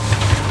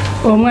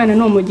uwo mwana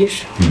ni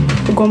umugisha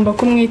ugomba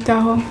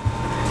kumwitaho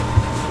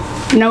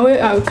nawe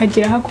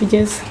akagira aho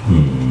akugeza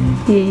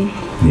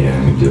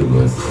nibyo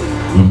rwose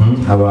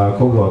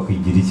abakobwa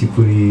bakwigira iki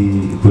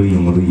kuri iyi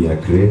nkuru ya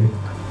Claire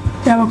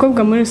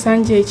abakobwa muri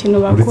rusange ikintu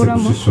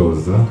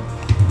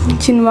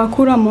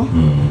bakuramo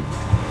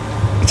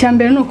icya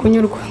mbere ni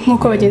ukunyurwa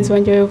nk'uko bagenzi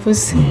banjye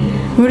babivuze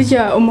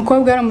burya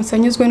umukobwa aramutse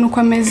anyuzwe n'uko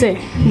ameze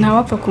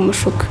ntawapfa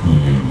kumushuka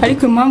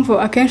ariko impamvu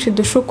akenshi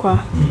dushukwa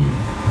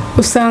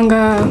usanga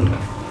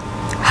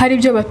hari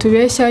ibyo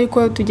batubeshya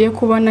yuko tugiye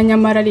kubona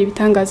nyamara ari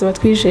ibitangaza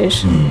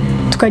batwijeje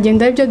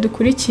tukagenda ibyo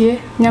dukurikiye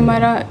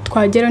nyamara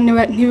twagera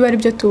ntibiba ari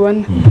byo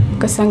tubona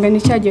ugasanga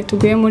ni cya gihe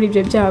tuguye muri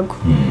ibyo byago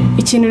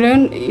ikintu rero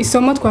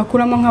isomo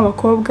twakuramo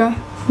nk'abakobwa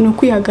ni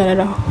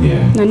ukwihagararaho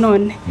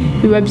nanone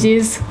biba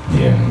byiza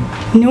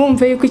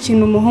ntiwumve yuko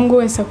ikintu umuhungu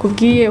wese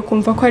akubwiye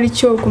ukumva ko ari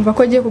cyo ukumva ko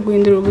agiye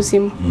kuguhindurira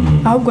ubuzima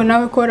ahubwo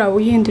nawe kora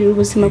wihindurira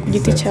ubuzima ku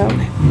giti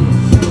cyawe.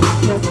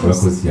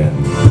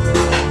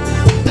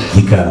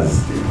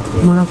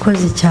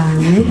 murakoze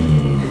cyane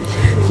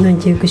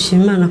nongeye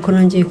gushima Imana ko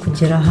nongeye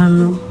kugera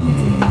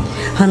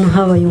hano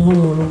habaye nko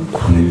mu rugo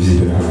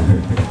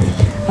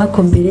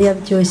ariko mbere ya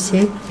byose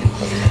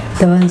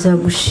ndabanza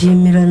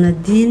gushimira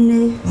Nadine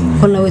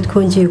ko nawe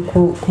twongeye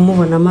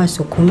kumubona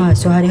amaso ku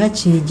maso hari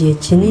haciye igihe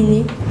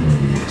kinini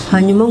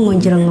hanyuma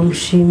nkongera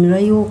nkamushimira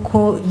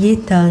yuko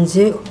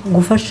yitanze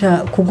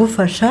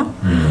kugufasha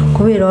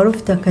kubera wari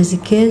ufite akazi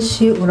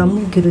kenshi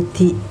uramubwira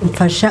uti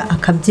mfasha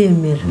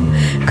akabyemera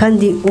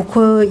kandi uko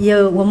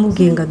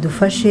wamubwiye ngo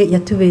adufashe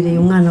yatubereye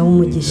umwana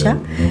w'umugisha.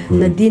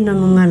 Nadine ni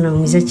umwana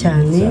mwiza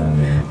cyane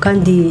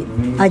kandi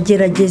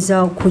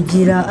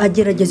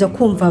agerageza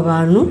kumva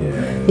abantu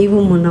niba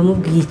umuntu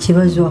amubwiye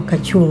ikibazo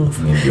akacyumva.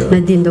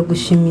 Nadine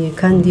ndagushimiye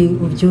kandi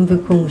ubyumve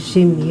ko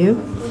ngushimiye.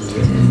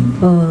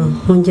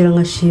 nkongera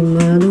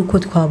nkashima nuko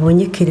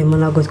twabonye Kerema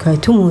ntabwo twari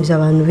tumuzi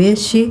abantu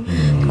benshi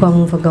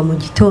twamwumvaga mu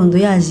gitondo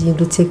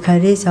yazindutse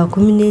kare saa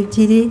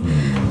 12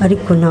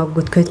 ariko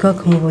ntabwo twari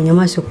twakamubonye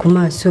amaso ku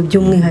maso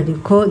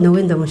by'umwihariko nawe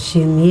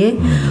ndamushimiye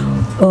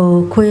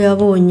ko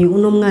yabonye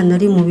uno mwana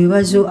ari mu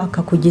bibazo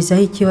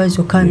akakugezaho ikibazo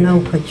kandi nawe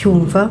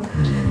ukacyumva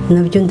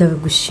nabyo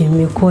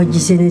ndabigushimiye ko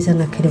wagize neza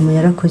na Kerema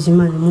yarakoze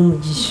Imana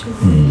imumugisha.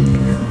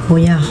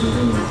 oya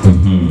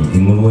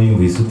inkuru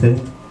yumvise ute?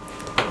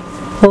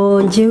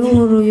 Njyewe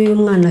inkuru y'uyu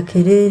mwana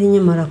Kereri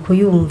nyamara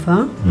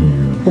kuyumva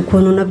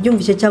ukuntu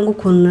nabyumvise cyangwa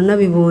ukuntu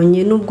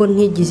nanabibonye nubwo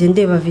ntigize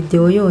ndeba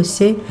video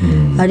yose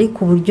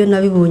ariko uburyo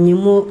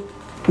nabibonyemo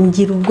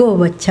ngira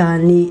ubwoba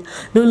cyane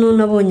none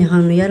nabonye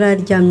ahantu yari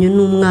aryamye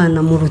n'umwana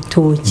mu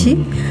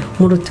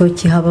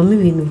rutoki habamo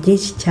ibintu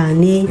byinshi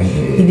cyane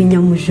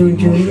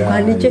ibinyamujunju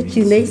kandi icyo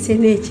kintu nahise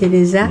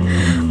ntekereza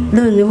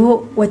noneho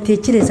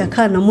watekereza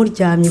akana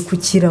muryamye ku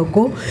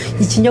kirago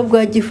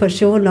ikinyabwa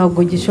gifasheho ntabwo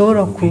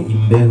gishobora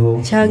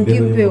cyangwa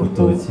imbeho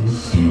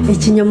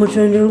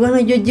ikinyamujunju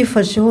nacyo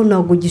gifasheho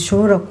ntabwo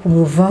gishobora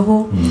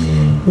kumuvaho.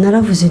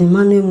 Naravuze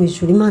Imana yo mu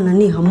ijuru Imana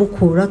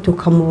nihamukura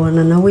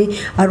tukamubona nawe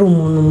ari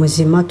umuntu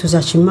muzima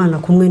tuzashima Imana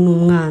kumwe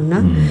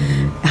n'umwana.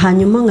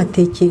 Hanyuma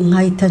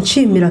nkahita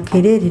nshimira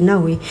Kereri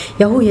nawe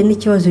yahuye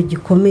n'ikibazo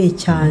gikomeye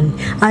cyane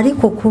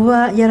ariko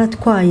kuba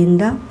yaratwaye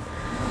inda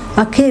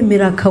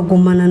akemera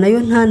akagumana nayo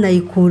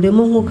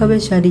ntanayikuremo nk'uko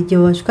abenshi hari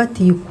igihe bashaka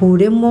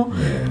yikuremo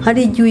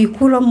hari igihe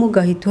uyikuramo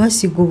ugahita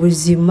uhasiga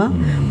ubuzima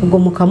ubwo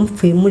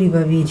mukamupfuye muri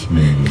babiri.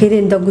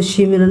 Kereri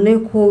ndagushimira nayo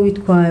ko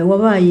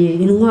wabaye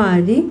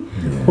intwari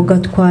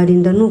ugatwara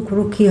inda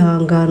n'ukuri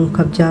ukihangana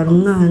ukabyara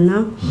umwana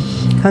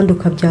kandi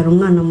ukabyara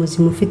umwana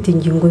muzima ufite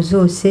ingingo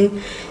zose.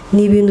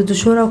 Ni ibintu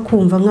dushobora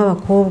kumva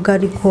nk'abakobwa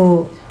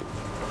ariko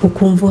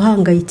ukumva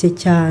uhangayitse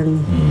cyane.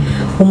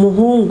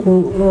 Umuhungu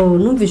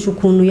numvishe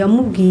ukuntu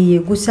yamubwiye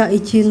gusa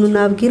ikintu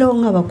nabwiraho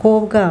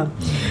nk'abakobwa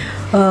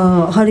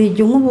hari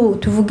igihe nk'ubu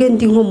tuvuge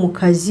ndi nko mu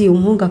kazi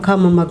umuhungu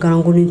akamamagara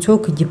ngo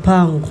ninsohoke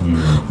igipangu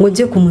ngo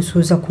nze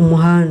kumusuza ku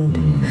muhanda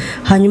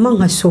hanyuma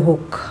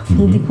nkasohoka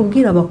ndi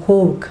kubwira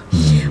abakobwa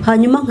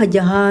hanyuma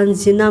nkajya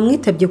hanze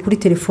namwitabye kuri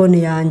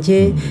telefone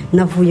yanjye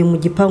navuye mu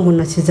gipangu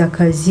nasize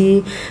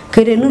akazi.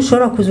 Kereri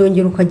ntushobora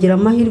kuzongera ukagira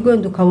amahirwe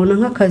wenda ukabona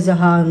nk'akazi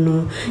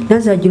ahantu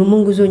ntazagira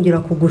umuhungu uzongera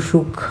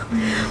kugushuka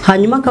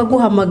hanyuma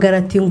akaguhamagara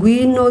ati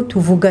ngwino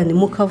tuvugane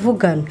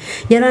mukavugana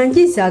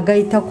yarangiza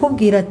agahita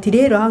akubwira ati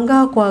rero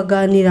ahangaha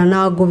kuhaganira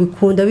ntago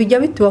bikunda bijya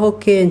bitubaho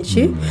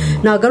kenshi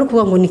ntago ari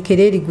ukuvuga ngo ni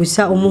Kereri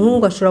gusa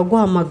umuhungu ashobora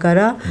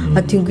guhamagara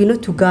ati ngwino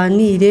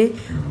tuganire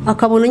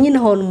akabona nyine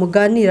ahantu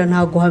muganira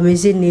ntago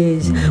hameze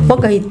neza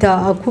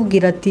bagahita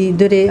akubwira ati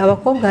dore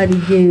abakobwa hari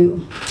igihe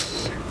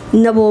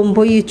na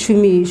bombo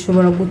y'icumi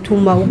ishobora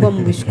gutuma ugwa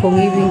mu bishuko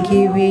nk'ibi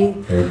ngibi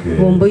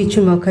bombo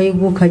y'icumi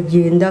bakayiguha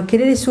ukagenda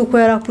Kerere si uko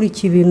yari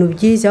akurikiye ibintu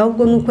byiza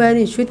ahubwo nuko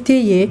yari inshuti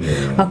ye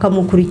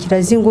akamukurikira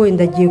azi ngo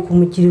wenda agiye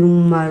kumugirira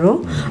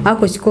umumaro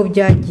ariko siko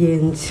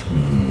byagenze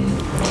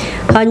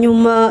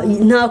hanyuma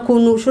nta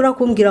kuntu ushobora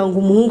kumbwira ngo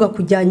umuhungu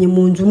akujyanye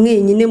mu nzu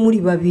mwenyine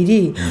muri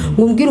babiri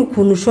ngo umbwire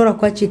ukuntu ushobora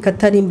kwacika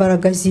atari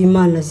imbaraga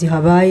z'Imana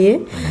zihabaye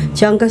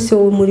cyangwa se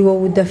wowe muri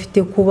wowe udafite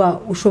kuba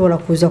ushobora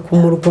kuza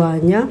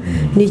kumurwanya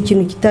ni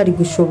ikintu kitari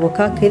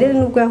gushoboka Kerere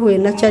nubwo yahuye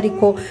nacyo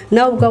ariko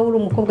nawe ubwawe uri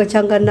umukobwa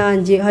cyangwa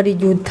nanjye hari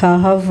igihe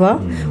utahava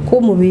ko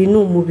umubiri ni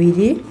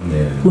umubiri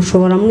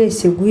mushobora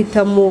mwese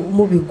guhitamo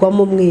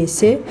mubigwamo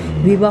mwese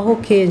bibaho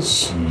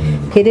kenshi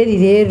Kerere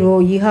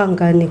rero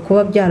yihangane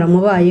kuba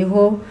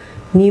byaramubayeho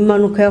ni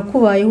impanuka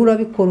yakubayeho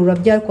urabikora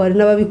urabyara hari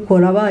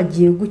n'ababikora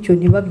bagiye gutyo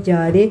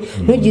ntibabyare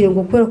ntugire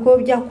ngo kubera ko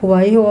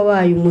byakubayeho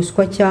wabaye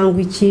umuswa cyangwa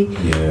iki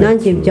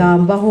nanjye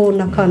byambaho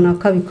n'akana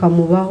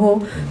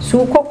kabikamubaho si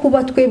uko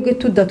kuba twebwe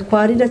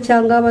tudatwarira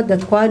cyangwa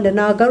badatwarira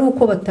ntabwo ari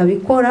uko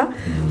batabikora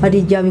hari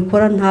igihe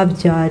abikora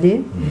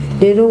ntabyare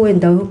rero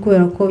wenda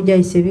kubera ko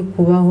byahise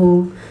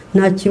bikubaho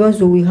nta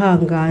kibazo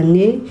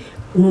wihangane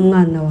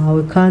n'umwana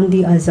wawe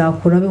kandi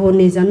azakura abeho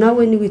neza nawe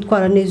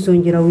niwitwara neza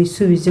ongera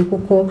wisubize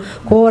kuko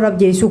kuba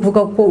warabyaye si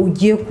ukuvuga ko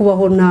ugiye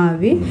kubaho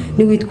nabi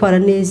niwitwara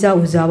neza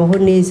uzabaho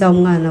neza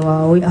umwana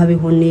wawe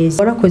abeho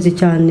neza warakoze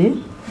cyane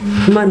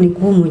Imana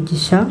iguha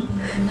umugisha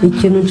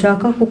ikintu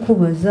nshaka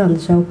kukubaza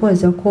ndashaka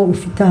kubaza ko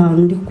ufite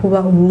ahantu uri kuba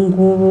ubu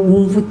ngubu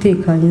wumva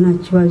utekanye nta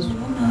kibazo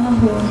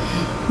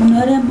umuntu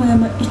yari yampaye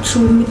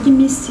icumbi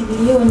ry'iminsi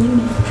 2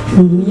 yonyine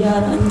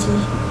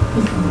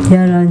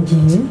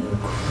yarangiye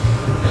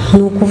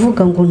ni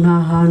ukuvuga ngo nta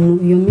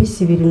hantu iyo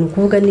minsi 2 ni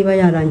ukuvuga niba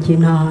yarangiye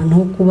nta hantu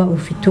ho kuba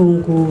ufite ubu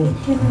ngubu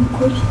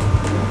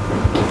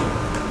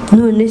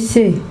none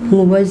se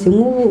mubaze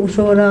nk'ubu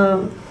ushobora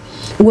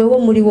wewe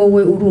muri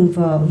wowe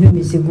urumva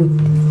bimeze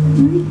gute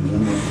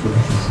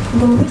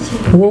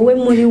wowe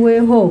muri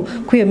weho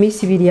ko iyo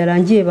minsi 2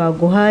 yarangiye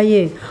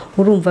baguhaye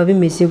urumva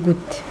bimeze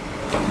gute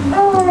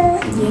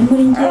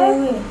muri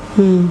njyewe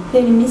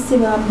rero iminsi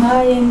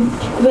bampaye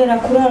kubera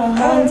kurara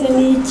hanze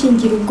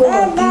n'ikingira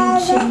ubwoba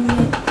bwinshi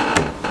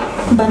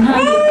mba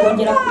ntangiye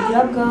kongera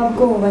kugira bwa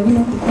bwoba nyine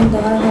kuko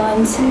ndara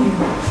hanze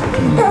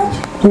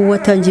ubu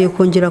watangiye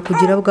kongera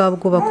kugira bwa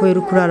bwoba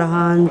kubera kurara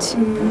hanze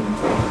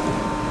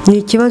ni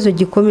ikibazo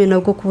gikomeye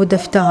nabwo kuba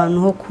udafite ahantu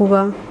ho kuba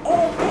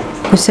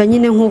gusa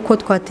nyine nk'uko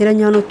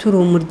twateranye hano turi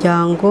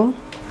umuryango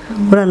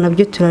buriya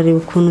nabyo turareba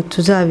ukuntu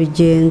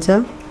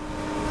tuzabigenza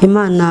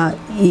Imana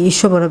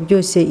ishobora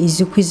byose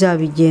izi ko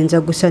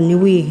izabigenza gusa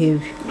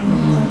ntiwihebe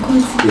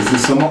ese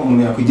isomo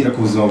umuntu yakwigira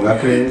ku buzima bwa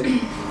Kerere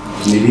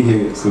nirihe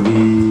kuri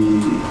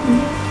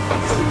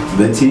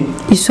Betty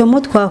isomo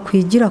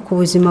twakwigira ku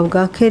buzima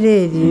bwa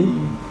Kerere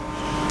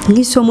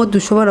nk'isomo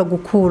dushobora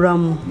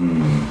gukuramo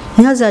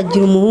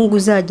ntihazagire umuhungu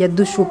uzajya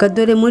dushuka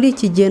dore muri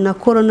iki gihe na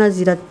korona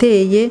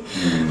zirateye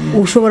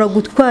ushobora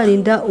gutwara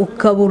inda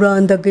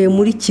ukaburandagaye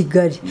muri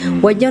Kigali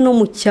wajya no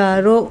mu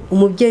cyaro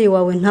umubyeyi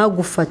wawe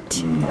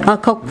ntagufate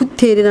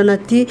akagutererana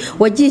ati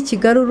wagiye i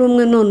Kigali uri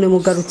umwe none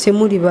mugarutse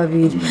muri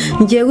babiri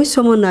ngewe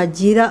isomo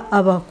nagira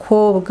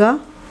abakobwa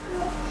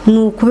ni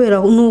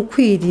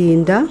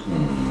ukwirinda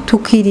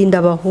tukirinda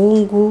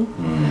abahungu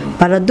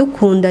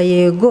baradukunda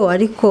yego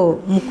ariko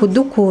mu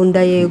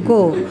kudukunda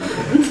yego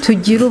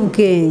tugira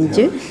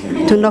ubwenge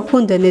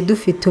tunakundane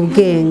dufite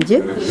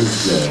ubwenge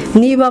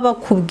niba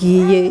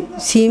bakubwiye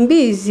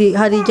simbizi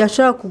hari igihe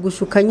ashaka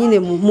kugushuka nyine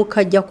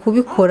mukajya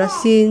kubikora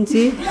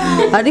sinzi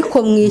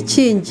ariko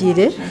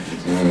mwikingire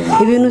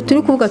ibintu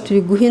turi kuvuga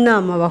turi guha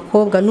inama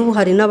abakobwa n'ubu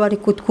hari n'abari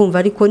kutwumva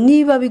ariko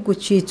niba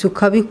bigucitse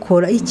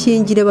ukabikora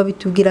ikingire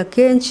babitubwira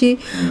kenshi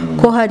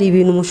ko hari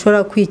ibintu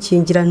mushobora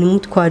kwikingira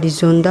ntimutware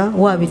izo nda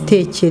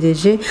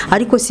wabitekereje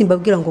ariko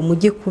simbabwira ngo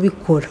mujye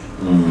kubikora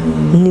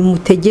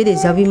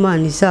nimutegereze abo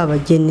Imana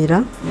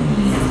izabagenera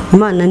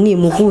Imana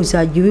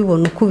nimuguza jya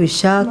ubibona uko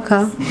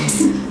ubishaka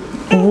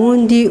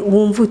ubundi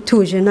wumva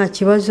utuje nta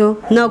kibazo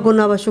ntabwo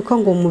nabashuka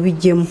ngo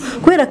mubigemo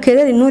kubera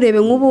Kerere nturebe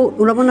nk'ubu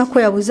urabona ko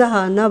yabuze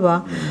ahantu aba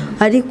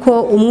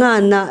ariko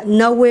umwana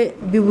nawe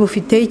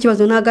bimufiteho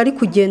ikibazo ntabwo ari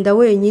kugenda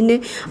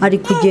wenyine ari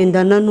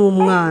kugendana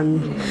n'umwana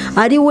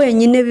ari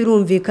wenyine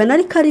birumvikana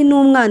ariko ari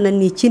n'umwana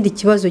ni ikindi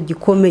kibazo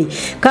gikomeye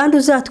kandi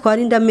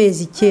uzatwara inda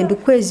amezi 9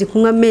 ukwezi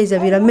kumwe amezi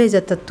 2 amezi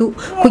 3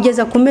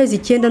 kugeza ku mezi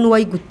 9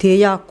 n'uwayiguteye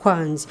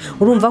yakwanze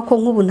urumva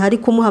ko nk'ubu ntari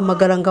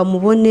kumuhamagara ngo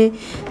amubone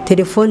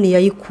telefoni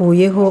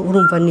yayikuyeho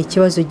urumva ni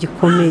ikibazo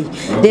gikomeye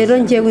rero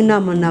ngewe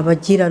inama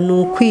nabagira ni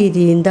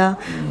ukwirinda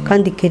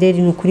kandi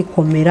Kerere ni ukuri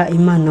komera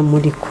Imana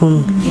muri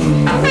kumwe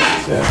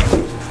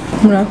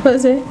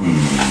murakoze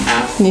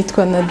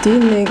nitwa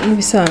Nadine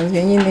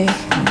nk'ibisanzwe nyine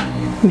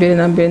mbere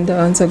na mbere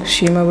ndabanza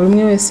gushima buri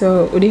umwe wese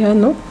uri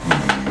hano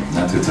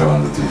natwe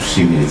turabanza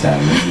tugushimire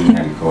cyane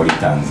ariko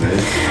waritanze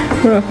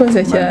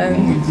murakoze cyane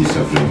umugisha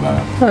vraiment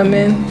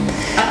amen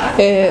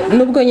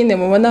nubwo nyine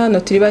mubona hano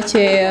turi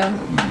bakeya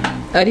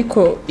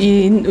ariko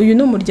uyu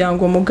ni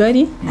umuryango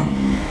mugari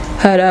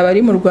hari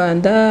abari mu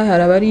Rwanda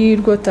hari abari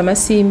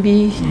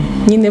Rwotamasimbi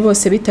nyine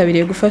bose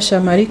bitabiriye gufasha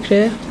Marie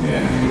Claire.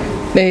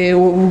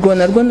 Ubwo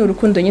narwo ni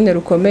urukundo nyine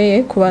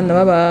rukomeye ku bana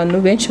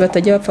b'abantu benshi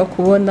batajya bapfa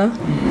kubona,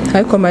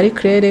 ariko Marie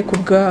Claire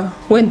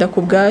wenda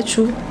ku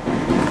bwacu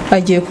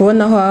agiye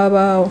kubona aho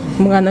aba,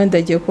 umwana wenda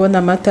agiye kubona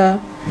amata.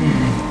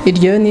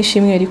 Iryo ni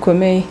ishimwe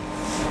rikomeye.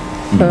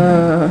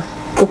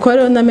 Uko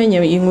rero namenye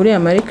inkuru ya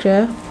Marie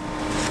Claire,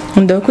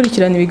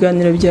 ndakurikirana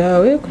ibiganiro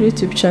byawe kuri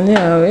YouTube channel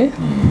yawe,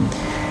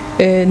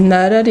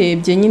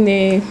 nararebye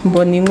nyine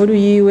mbona inkuru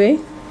yiwe,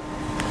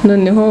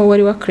 noneho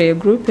wari wakreye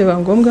groupe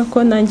bangombwa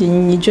ko nanjye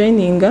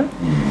nyijoininga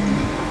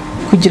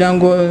kugira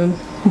ngo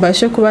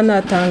mbashe kuba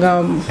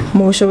natanga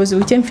mu bushobozi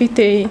buke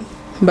mfite,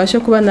 mbashe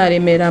kuba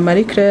naremera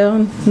Marie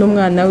Claire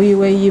n'umwana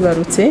wiwe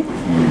yibarutse,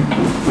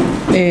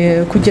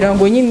 kugira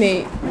ngo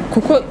nyine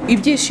kuko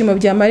ibyishimo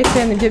bya Marie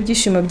Claire nibyo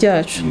byishimo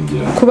byacu.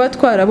 Kuba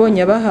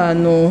twarabonye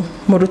abahantu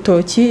mu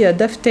rutoki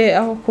adafite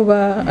aho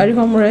kuba ari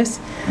homeless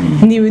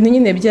ni ibintu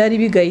nyine byari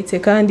bigayitse,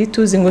 kandi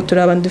tuzi ngo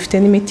turabana dufite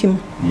n'imitima,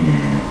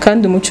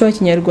 kandi umuco wa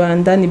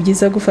Kinyarwanda ni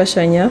byiza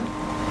gufashanya,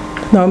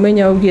 ntawe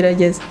umenya aho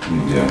bwirageze.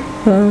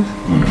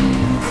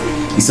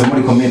 Isomo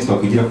rikomeye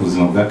twakwigira ku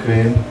buzima bwa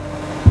Claire?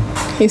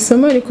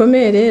 Isomo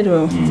rikomeye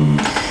rero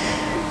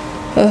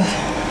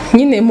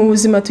nyine mu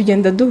buzima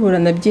tugenda duhura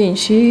na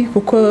byinshi,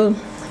 kuko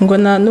ngo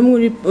nta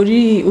n'umwe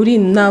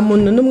nta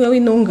muntu n'umwe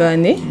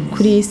w'intungane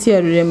kuri iyi si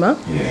ya rurema,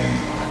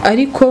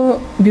 ariko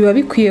biba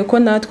bikwiye ko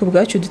natwe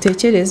ubwacu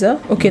dutekereza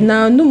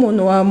nta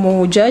n'umuntu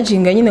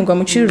wamujajinga nyine ngo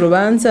amucire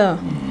urubanza,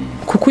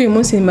 kuko uyu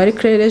munsi ni Marie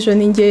Claire, ejo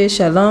ni njye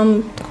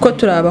Sharon, ko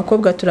turi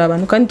abakobwa turi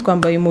abantu kandi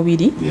twambaye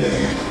umubiri,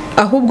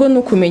 ahubwo ni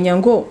ukumenya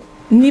ngo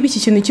niba iki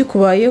kintu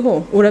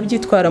kikubayeho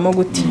urabyitwaramo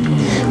gute.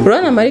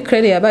 Urabona Marie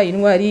Claire yabaye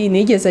intwari,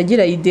 nigeze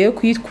agira idea yo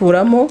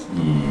kuyitkuramo,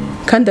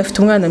 kandi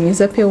afite umwana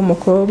mwiza pe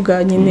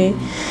w'umukobwa nyine.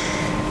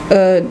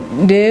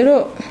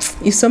 Rero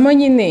isomo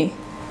nyine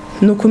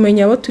ni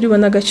ukumenya abo turi bo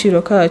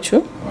n'agaciro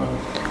kacu,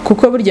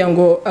 kuko burya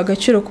ngo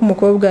agaciro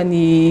k'umukobwa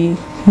ni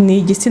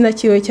igitsina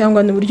kiwe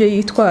cyangwa n'uburyo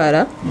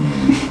yitwara,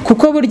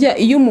 kuko burya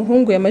iyo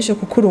umuhungu yamaze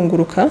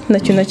kukurunguruka nta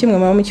kintu na kimwe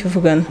mama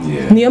mukivugana.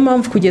 Niyo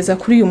mpamvu kugeza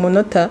kuri uyu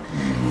munota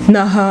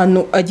nta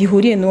hantu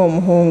agihuriye n'uwo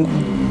muhungu,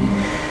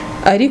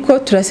 ariko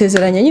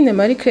turasezeranya nyine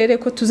Marie Claire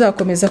ko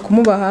tuzakomeza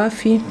kumuba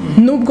hafi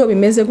nubwo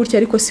bimeze gutya,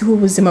 ariko siho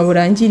ubuzima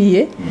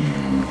burangiriye.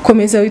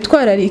 Komeza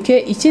witwararike.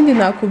 Ikindi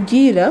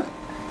nakubwira,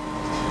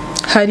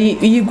 hari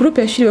iyi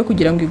groupe yashiriwe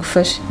kugira ngo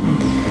igufashe.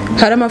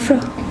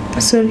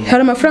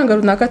 Hari amafaranga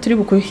runaka turi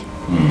bukuhe,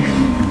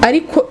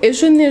 ariko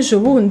ejo n'ejo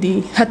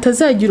bundi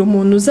hatazagira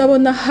umuntu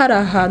uzabona hari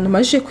ahantu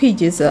maje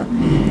kwigeza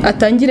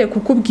atangire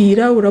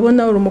kukubwira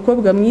urabona uri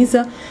umukobwa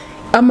mwiza,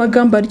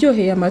 amagambo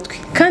aryoheye amatwi,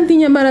 kandi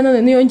nyamara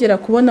none niyongera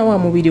kubona wa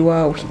mubiri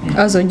wawe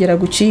azongera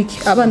gucike.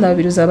 Abana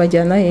babiri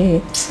uzabajyana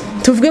hehe?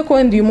 Tuvuge ko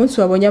wenda uyu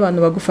munsi wabonye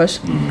abantu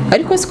bagufasha,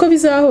 ariko siko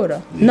bizahora.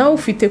 Nawe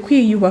ufite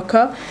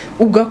kwiyubaka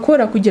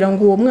ugakora kugira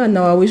ngo uwo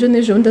mwana wawe ejo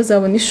n'ejo bundi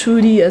azabona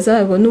ishuri,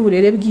 azabona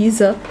uburere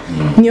bwiza.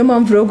 Niyo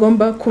mpamvu rero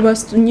ugomba kuba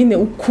nyine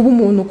kuba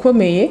umuntu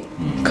ukomeye,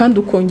 kandi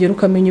ukongera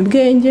ukamenya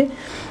ubwenge.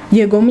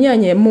 Yego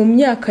mu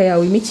myaka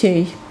yawe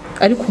mikeya,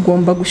 ariko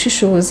ugomba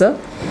gushishoza,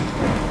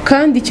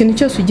 kandi ikintu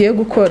cyose ugiye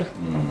gukora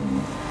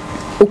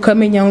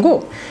ukamenya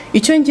ngo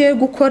icyo ngiye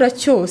gukora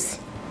cyose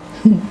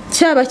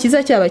cyaba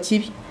kiza cyaba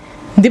kibi,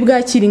 ndi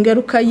bwakira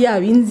ingaruka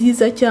yaba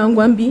nziza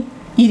cyangwa mbi,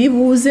 iri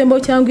buzemo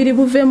cyangwa iri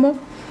buvemo,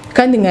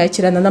 kandi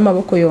nkayakirana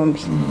n'amaboko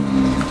yombi.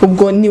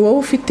 Ubwo ni wowe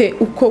ufite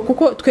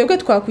kuko twebwe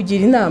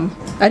twakugira inama,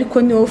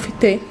 ariko ni wowe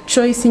ufite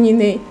choice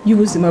nyine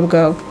y'ubuzima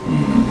bwawe.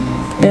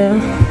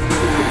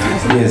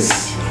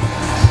 Yes.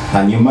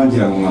 Hanyuma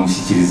ngira ngo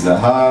mwamushyikiriza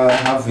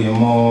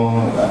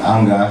havuyemo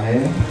angahe?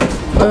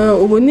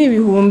 Ubu ni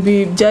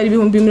byari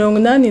ibihumbi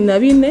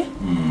 84,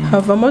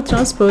 havamo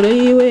transport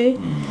yiwe.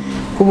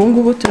 Ubu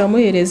ngubu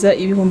turamuhereza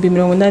ibihumbi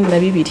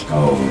 82.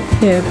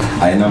 Yego.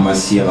 Aya ni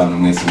amashyi abantu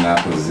mwese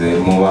mwakoze,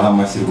 mubaha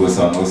amashyi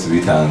rwose abantu bose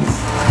bitanze.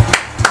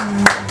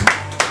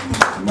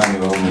 Imana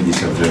ibahe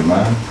umugisha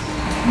vraiment.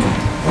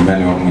 Imana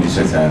ibahe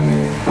umugisha cyane.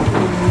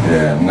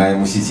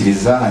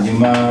 Mwamushyikiriza,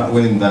 hanyuma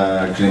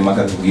wenda Clement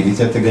akatubwira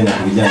icyo ateganya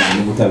ku bijyanye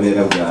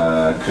n'ubutabera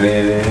bwa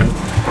Claire.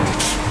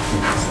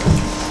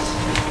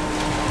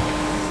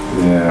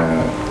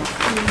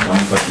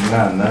 Amufata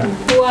umwana.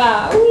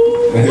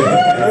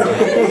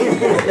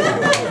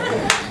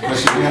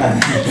 Fasha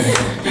umwana.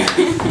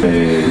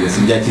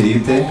 Byakiriye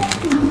ute?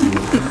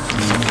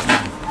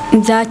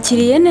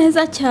 Nzakiriye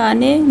neza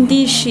cyane,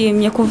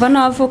 ndishimye kuva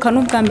navuka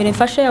n'ubwa mbere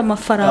mfashe ayo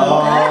mafaranga.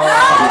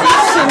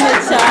 Ndishimye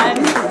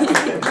cyane.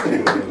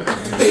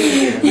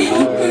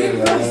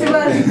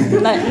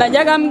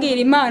 Najyaga mbwira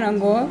Imana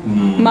ngo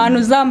Mana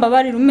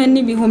uzambabarira ume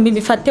n'ibihumbi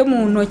bifate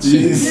mu ntoki.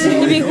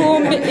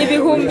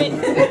 Ibihumbi.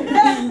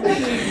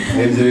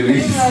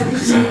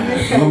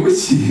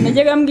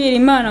 Najyaga mbwira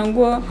Imana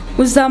ngo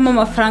uzampa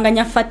amafaranga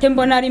nyafate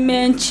mbona ari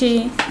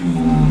menshi.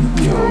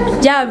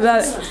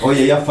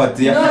 Oya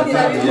yafate.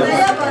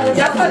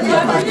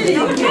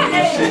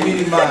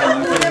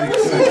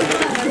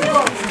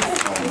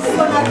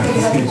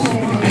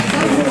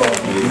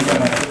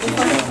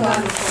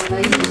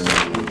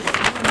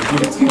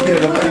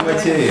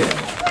 makeya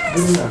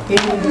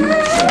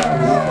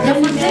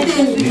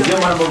nibyo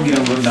mpamvu mbwira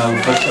ngo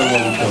nabufasha bwo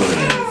gutora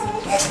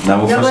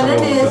nabufasha bwo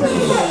gutora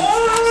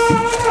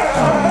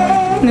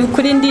ni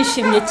ukuri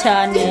ndishimye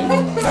cyane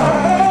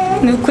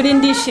ni ukuri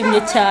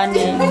ndishimye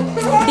cyane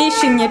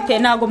ndishimye pe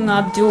ntabwo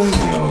mwabyumva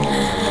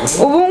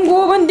ubu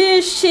ngubu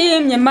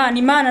ndishimye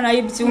Imana nayo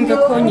ibyumve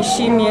ko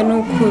nyishimiye ni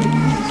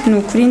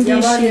ukuri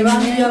ndishimye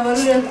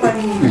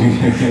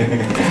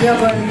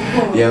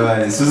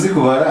yabaye suzi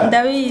kubara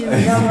ndabizi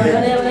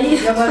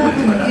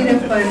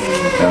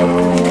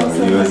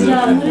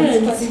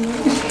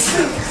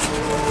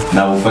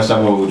nabufasha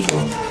bwo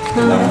gutora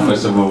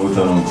nabufasha bwo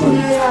gutora n'ukuri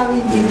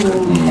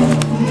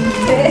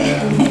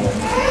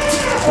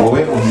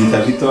wowe ubyita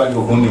bito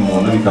ariko kundi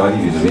muntu bikaba ari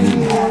ibintu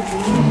binini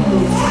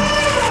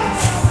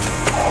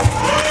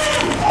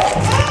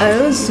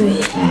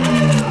aruzuye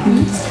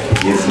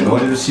yesu ngaho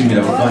rero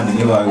ushimira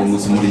abavandimwe bawe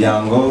wungutse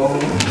umuryango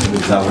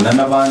uzabona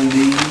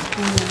n'abandi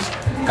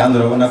kandi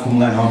urabona ko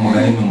umwana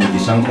w'amugani ni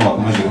umugisha nk'uko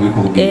bakomeje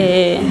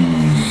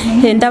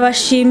kubikubwira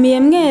ndabashimiye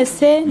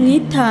mwese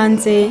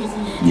mwitanze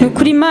ni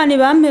ukuri Imana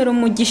ibampera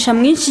umugisha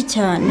mwinshi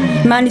cyane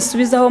Imana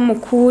isubiza aho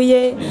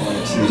mukuye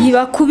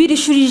ibakubira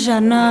inshuro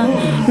 100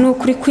 ni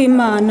ukuri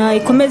kw'Imana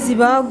ikomeze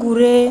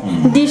ibagure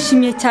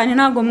ndishimye cyane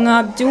ntabwo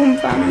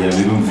mwabyumva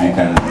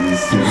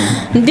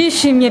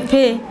ndishimye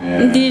pe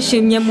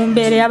ndishimye mu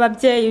mbere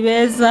y'ababyeyi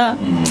beza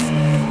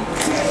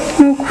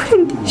ni ukuri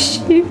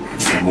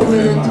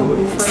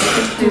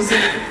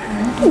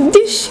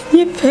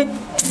ndishimye pe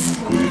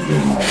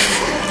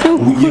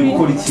ugiye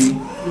gukora iki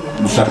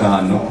gushaka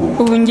ahantu kuba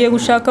ubu ngiye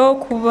gushaka aho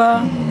kuba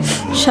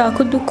shaka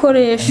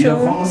udukoresho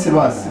biravamo se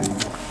basi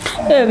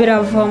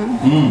biravamo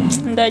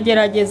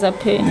ndagerageza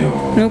pe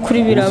ni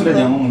ukuri biravamo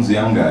urajya mu nzu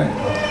yangahe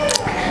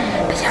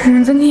mu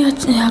nzu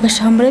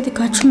nk'agashambureti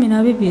ka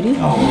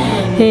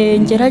 12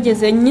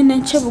 ngerageze nyine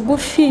nce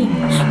bugufi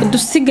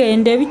dusigaye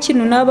ndebe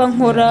ikintu naba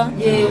nkora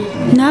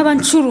naba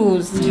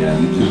ncuruza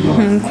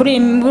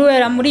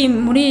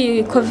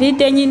muri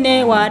kovide nyine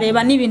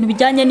wareba n'ibintu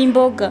bijyanye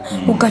n'imboga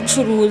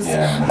ugacuruza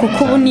kuko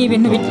ubu ni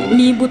ibintu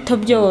n'imbuto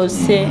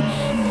byose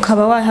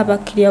ukaba waha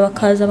abakiriya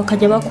bakaza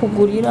bakajya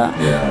bakugurira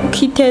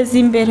ukiteza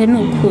imbere ni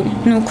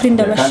ukuri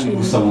ndabashimira kandi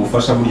gusaba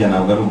ubufasha burya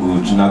ntabwo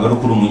ari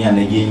ukuri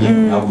umunyantege nke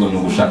ahubwo ni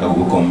ugushaka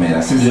gukomera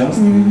sibyo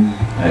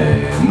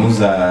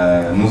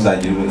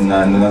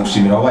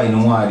nagushimira wabaye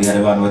intwari hari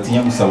abantu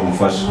batinya gusaba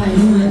ubufasha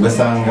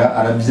ugasanga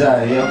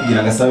arabyaye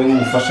kugira ngo asabe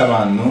nk'ubufasha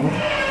abantu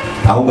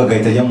ahubwo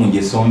agahita ajya mu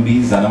ngeso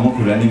mbi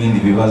zanamukurura n'ibindi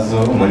bibazo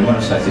ngo arimo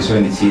arashakisha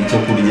wenda icyo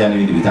kurya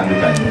n'ibindi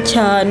bitandukanye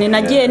cyane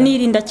nagiye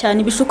nirinda cyane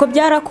ibishuko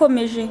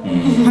byarakomeje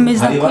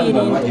nkomeza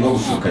kwirinda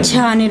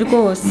cyane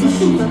rwose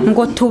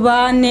ngo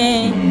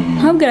tubane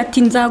nkabwira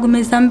ati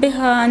nzagomeza mbe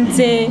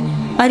hanze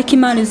ariko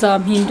Imana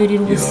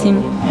izampindurira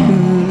ubuzima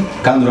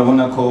kandi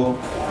urabona ko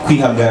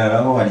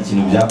kwihagararaho hari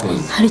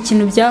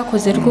ikintu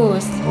byakoze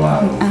rwose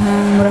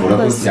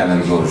murakoze cyane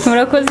rwose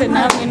murakoze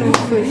namwe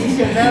n'ukuri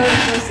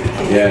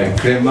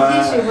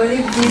Clement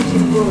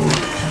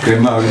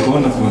uri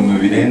kubona ukuntu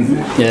birenze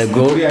yego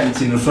buriya ni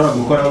ikintu ushobora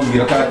gukora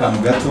wubwira ko ari akantu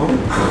gato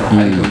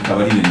ariko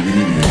bikaba ari ibintu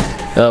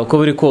binini uko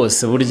biri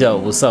kose burya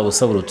ubusa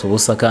buruta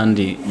ubusa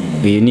kandi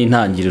iyi ni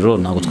intangiriro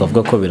ntabwo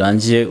twavuga ko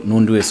birangiye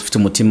n'undi wese ufite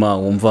umutima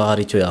wumva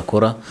hari icyo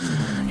yakora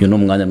uyu ni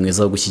umwanya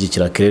mwiza wo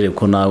gushyigikira Claire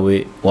ko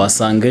nawe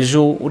wasanga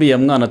ejo uriya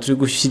mwana turi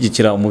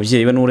gushyigikira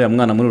umubyeyi we n'uriya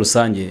mwana muri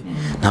rusange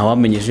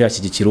ntawamenye ejo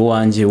yashyigikira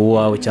uwanjye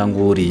uwawe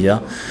cyangwa uriya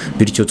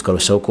bityo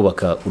tukarushaho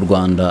kubaka u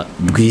Rwanda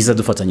rwiza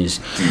dufatanyije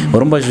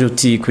warumbajije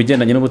uti ku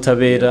bigendanye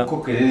n'ubutabera ko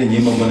Claire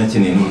nyimba mbona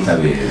akeneye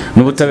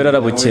n'ubutabera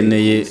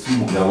arabukeneye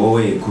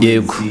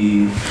yego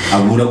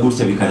abura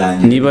gutya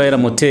bikarangira niba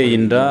yaramuteye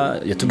inda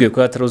yatubwiye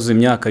ko yataruzuye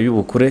imyaka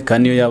y'ubukure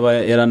kandi iyo yaba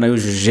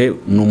yaranayujuje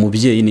ni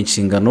umubyeyi ni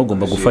inshingano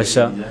ugomba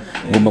gufasha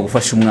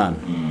umwana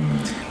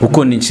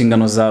kuko ni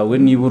inshingano zawe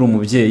niba uri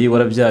umubyeyi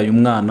warabyaye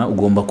umwana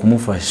ugomba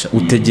kumufasha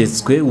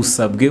utegetswe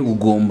usabwe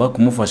ugomba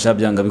kumufasha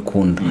byanga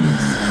bikunda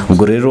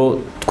ubwo rero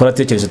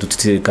twaratekereje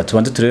tutika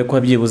tubanze turebe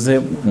ko byibuze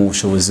mu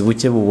bushobozi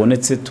buke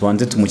bubonetse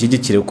tubanze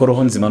tumushyigikire uko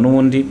roho nzima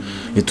n'ubundi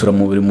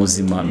ituramubiri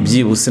muzima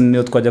byibuse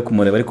niyo twajya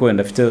kumureba ariko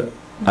wenda afite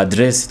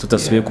adresse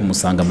tutasubiye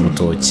kumusanga mu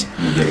rutoki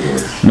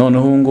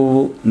noneho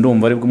ngubu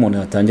ndumva ari bwo umuntu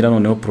yatangira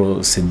noneho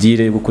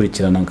procedure yo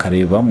gukurikirana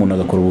akareba umuntu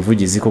agakora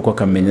ubuvugizi koko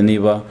akamenya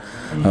niba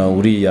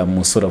uriya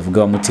musore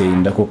avuga wamuteye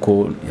inda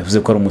koko yavuze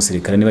ko ari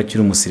umusirikare niba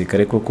akiri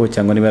umusirikare koko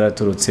cyangwa niba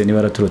yaraturutse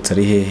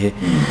ari hehe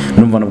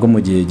numva nabwo mu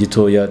gihe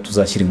gitoya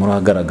tuzashyira inkuru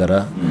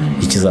ahagaragara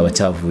ikizaba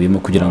cyavuyemo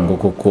kugira ngo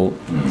koko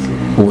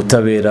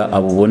ubutabera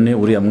abubone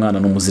uriya mwana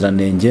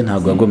n'umuziranenge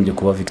ntabwo yagombye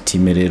kuba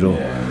victime rero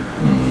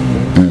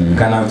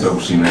kandi nawe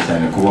turagushimira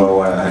cyane kuba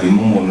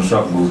harimo umuntu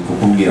ushobora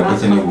kukubwira ko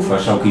akeneye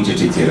ubufasha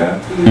ukicecekera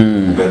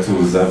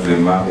ugatuza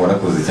vraiment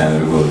warakoze cyane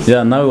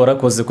rwose nawe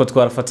warakoze ko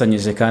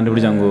twarafatanyije kandi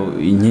burya ngo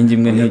inkingi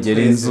imwe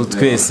ntigera inzu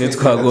twese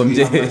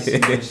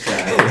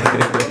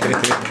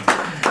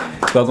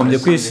twagombye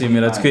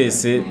kwishimira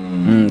twese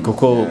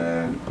kuko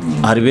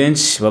hari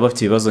benshi baba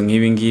bafite ibibazo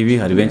nk'ibi ngibi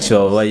hari benshi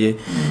bababaye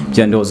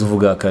byandi wazo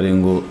uvuga kare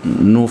ngo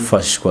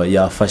nufashwa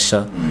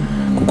yafasha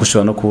kuko kuko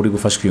ushobora no kuba uri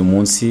gufashwa uyu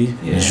munsi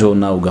ejo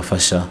nawe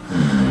ugafasha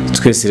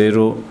twese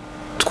rero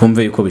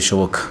twumve yuko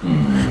bishoboka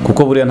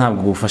kuko buriya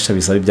ntabwo gufasha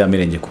bisaba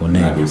ibyamirenge ku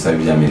ntego ntabwo bisaba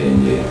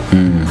ibyamirenge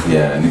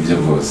nibyo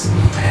rwose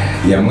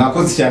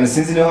mwakoze cyane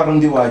sinzi niba hari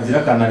undi wagira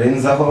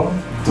akanarenzaho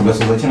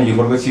tugasoza kino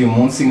gikorwa cy'uyu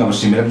munsi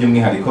nkabashimira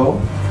by'umwihariko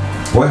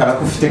wowe hari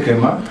ako ufite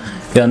Clement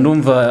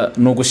ndumva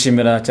ni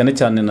ugushimira cyane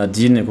cyane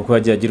Nadine kuko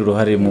yagiye agira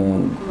uruhare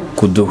mu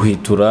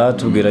kuduhwitura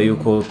tubwira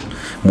yuko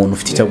umuntu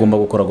ufite icyo agomba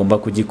gukora agomba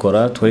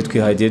kugikora twari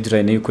twihaye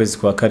deadline y'ukwezi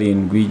kwa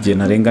 7 igihe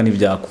ntarenga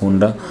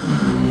ntibyakunda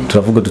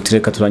turavuga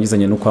dutireka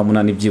turangizanye no kwa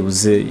 8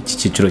 byibuze iki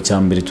cyiciro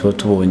cya mbere tuba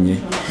tubonye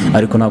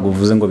ariko ntabwo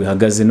uvuze ngo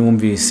bihagaze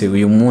numvise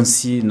uyu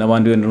munsi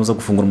nabandi wenda nuza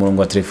gufungura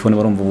umurongo wa telefone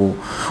barumva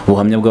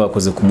ubuhamya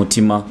bw'abakoze ku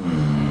mutima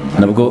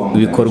nabwo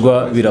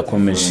ibikorwa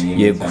birakomeje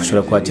yego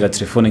ushobora kwakira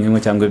telefone nk'imwe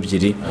cyangwa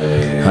ebyiri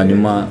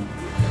hanyuma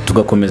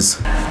tugakomeza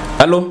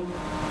allo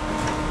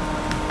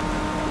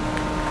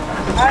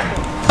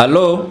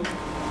allo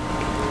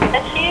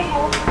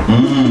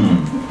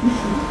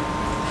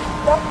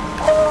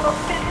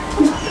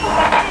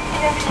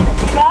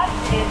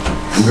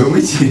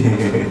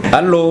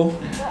allo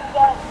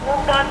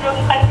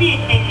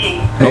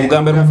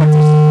ubwa mbere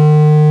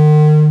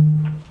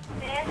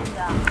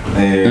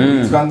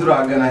twandura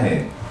agana he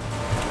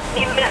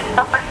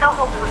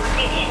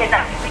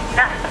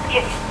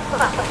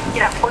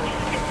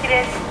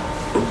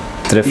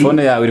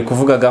telefone yawe iri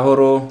kuvuga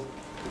gahoro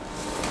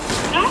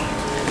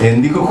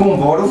ndiko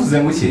kumva waravuze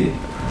ngo iki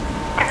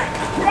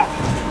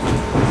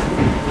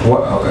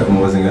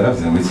mubaze ngo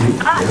yaravuze ngo iki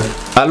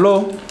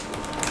allo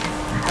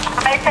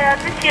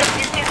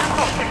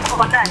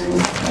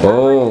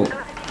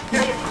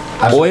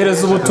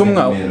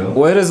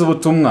wohereza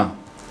ubutumwa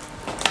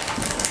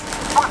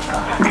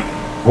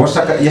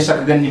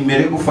yashakaga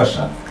nimero yo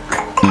gufasha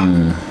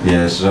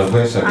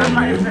yashakaga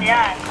nimero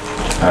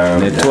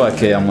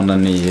network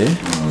yamunaniye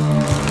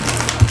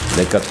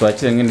reka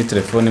twakire nk'indi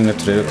telefone imwe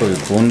turebe ko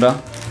bikunda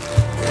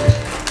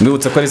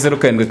mbibutsa ko ari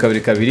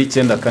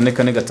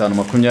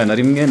 0722944521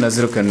 na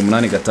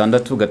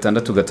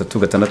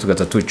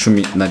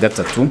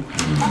 0786636313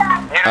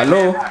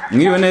 allo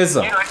mwiriwe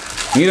neza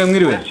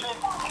mwiriwe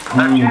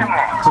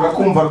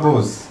turakumva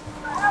rwose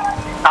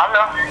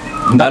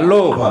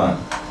allo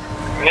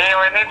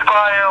niwe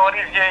nitwaye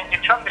Olivier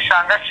Gicumbi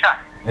Shangasha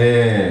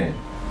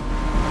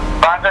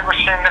banze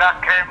gushimira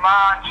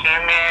Clement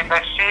nshimiye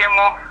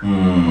Ndashimo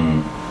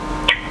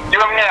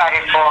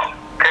by'umwihariko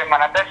Clement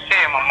na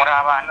Ndashimo muri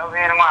abantu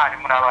b'intwari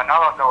muri abantu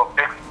b'abagabo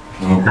pe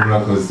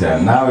murakoze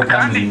cyane nawe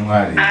kandi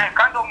intwari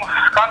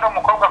kandi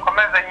umukobwa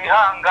akomeza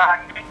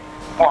yihangane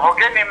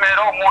muvuge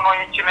nimero umuntu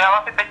ikintu yaba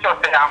afite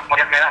cyose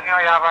yamuremera niyo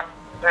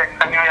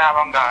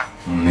yaba ngaho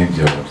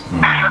nibyo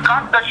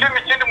kandi Ndashimo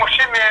ikindi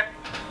mushimiye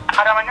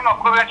hari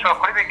abanyamakuru benshi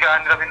bakora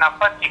ibiganiro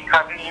binafatika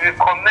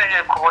bikomeye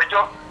ku buryo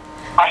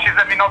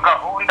ashizemo ino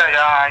gahunda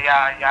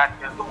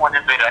yateza umuntu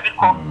imbere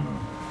ariko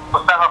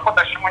usanga ko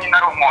Ndashimo nyine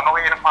ari umuntu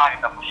w'intwari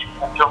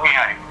ndamushimira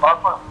by'umwihariko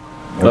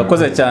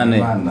urakoze cyane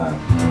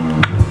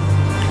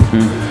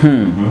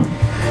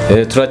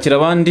turakira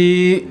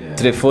abandi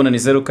telefone ni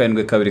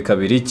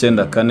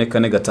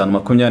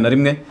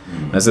 0722944521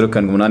 na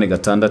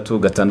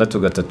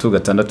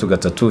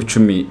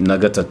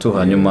 0786636313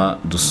 hanyuma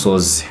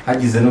dusoze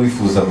hagize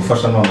n'uwifuza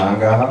gufasha none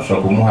ahangaha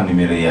ushobora kumuha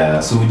nimero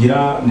ya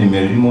sugira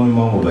nimero irimo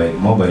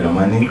mobile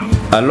money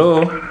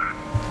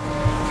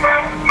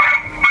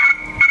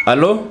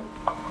allo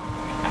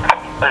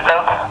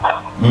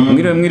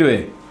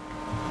mwiriwe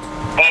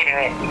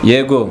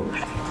yego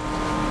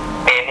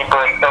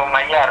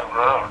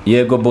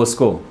yego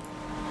Bosco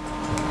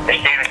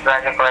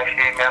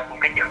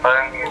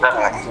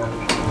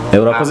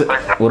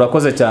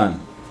urakoze cyane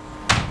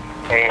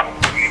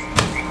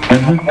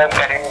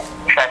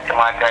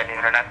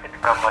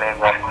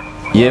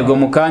yego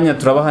mu kanya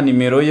turabaha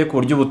nimero ye ku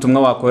buryo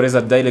ubutumwa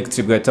wakohereza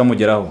direct bwahita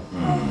mugeraho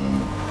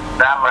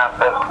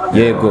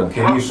yego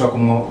ushaka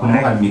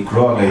kumuha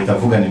mikoro agahita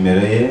avuga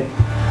nimero ye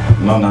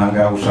none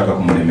ahangaha ushaka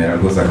kumuremera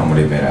rwose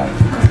akamuremera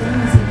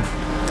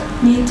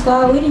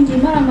nitwa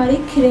Uwiringiyimana Marie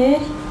Claire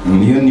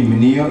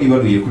niyo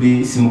ibaruye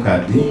kuri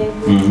simukadi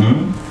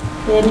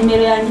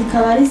nimero yanjye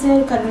ikaba ari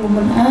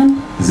 078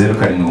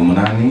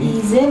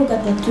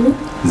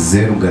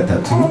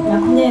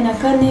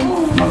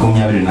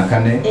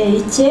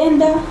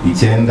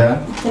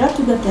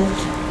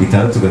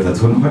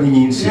 23 numva ari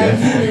nyinshi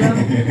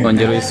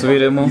ongera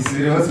uyisubiremo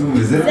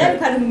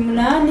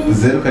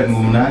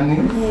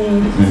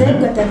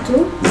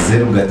 23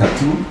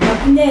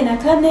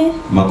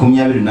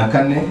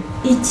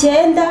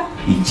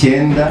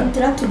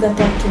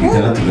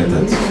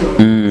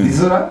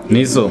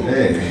 nizo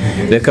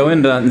reka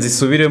wenda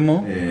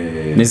nzisubiremo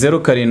ni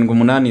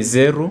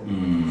 0780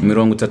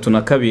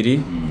 32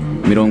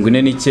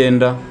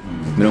 49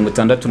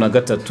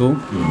 63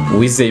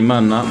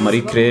 Uwizeyimana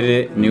Marie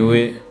Claire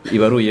niwe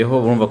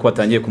ibaruyeho urumva ko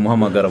batangiye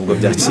kumuhamagara ubwo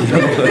byakira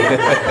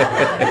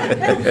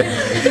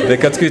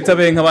reka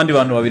twitabe nk'abandi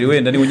bantu babiri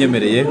wenda niba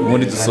unyemereye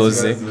ubundi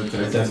dusoze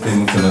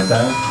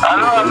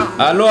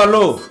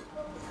allo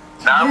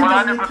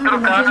namurane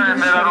guturuka hano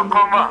Remera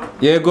Rukoma.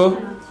 Yego.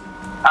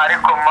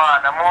 Ariko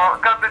mana mu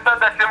kabisa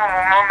Dashemu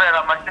mu mumera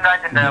amashyi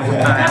nanjye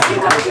ndayamutanga.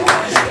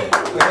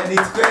 Ni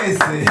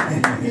twese.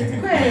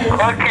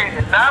 Okay,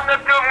 namwe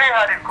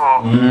by'umwihariko.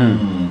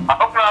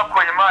 Aho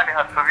mwakuye Imana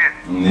ihasubize.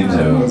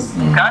 Nibyo.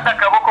 Kandi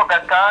akaboko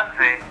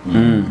gatanze.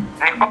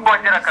 Niko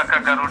kongera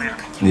kakagarurira.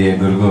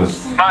 Yego rwose.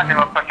 Imana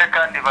ibafashe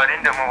kandi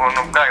barinde mu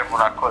buntu bwayo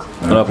murakoze.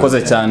 Murakoze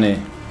cyane.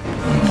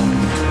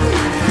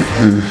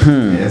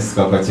 Yes,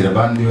 twakakira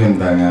abandi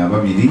wenda nka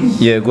babiri.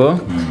 Yego.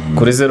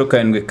 Kuri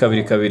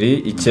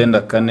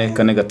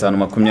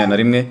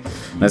 0772244521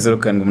 na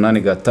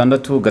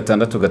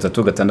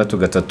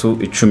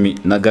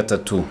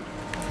 0786636313.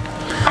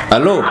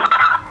 Allo.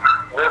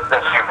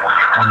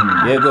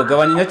 Yego,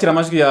 gabanya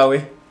inyakiramajwi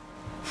yawe.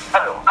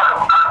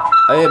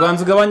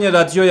 Banza ugabanye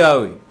radio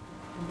yawe.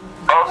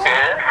 Okay.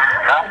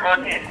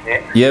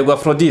 Afrodise. Yego,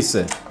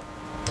 Afrodise.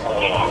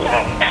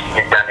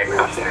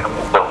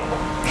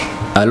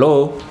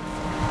 Allo.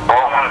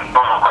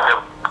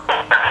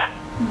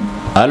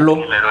 Allo.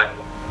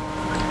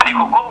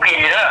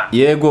 Nikukubwira.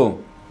 Yego.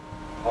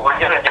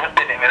 Uburyo najya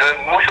nimero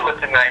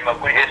mushobotse mwayima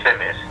kuri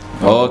SMS.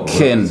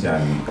 Okay.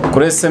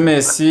 Kuri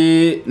SMS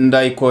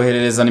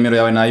ndayikoherereza nimero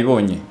yawe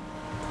nayibonye.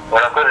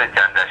 Urakoze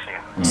cyane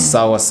Dashemu.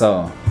 Sawa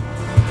sawa.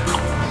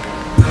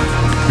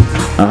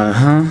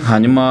 Aha,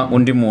 hanyuma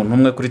undi muntu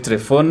umwe kuri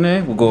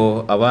telefone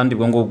ubwo abandi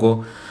bwo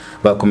ngubwo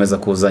bakomeza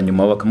kuza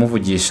nyuma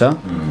bakamuvugisha.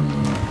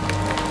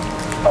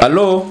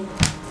 Allo.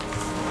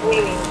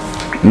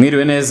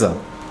 Mwiriwe neza.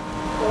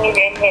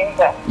 Mwiriwe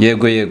neza.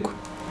 Yego yego.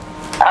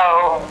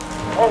 Aho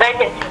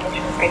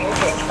ndagejejeho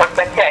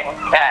igikorwa cyanyu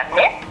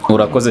cyane.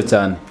 Urakoze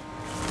cyane.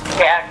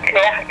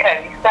 Claire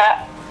kabisa.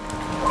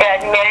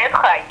 Nimero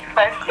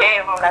twagifashe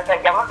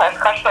munazajya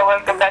mufashwa ashoboye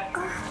gati.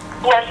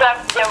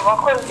 Yashakye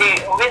abakunzi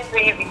b'Inzu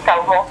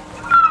Y'ibitabo.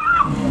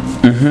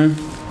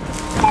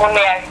 Umuntu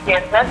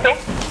yageza se?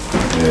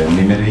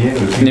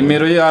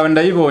 Nimero yawe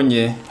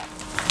ndayibonye.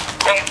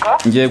 Yego.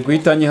 Ngiye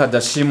guhita nyiha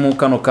Dashemu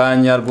kano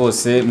kanya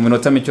rwose mu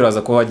minota mike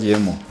uraza ko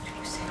wagiyemo.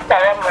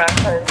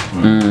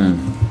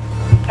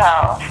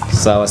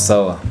 Sawa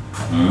sawa.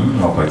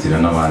 Wakwakira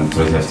n'abandi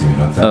turacyafite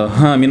iminota.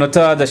 Aha,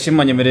 minota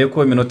Dashemu anyemereye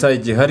ko iminota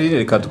igihari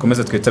reka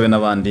dukomeze twitabe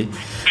n'abandi.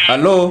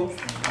 Allo.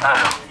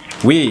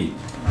 Oui.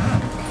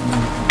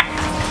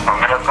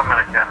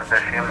 Murakomera cyane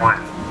Dashemu.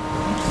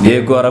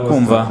 Yego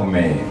arakumva.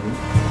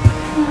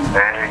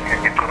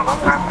 Igikorwa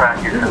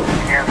mwatangiza.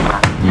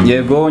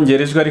 Yego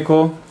ngerejwe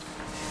ariko.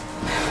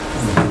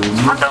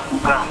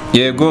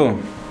 Yego.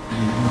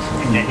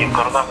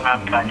 Igikorwa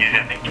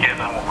mwatangije ni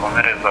cyiza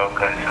mukomereza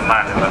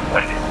Imana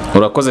ibafashe.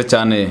 Urakoze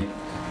cyane.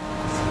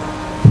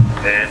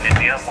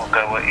 Niyo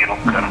mugabo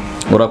irukara.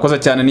 Urakoze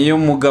cyane niyo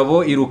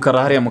mugabo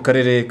irukara hariya mu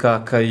karere ka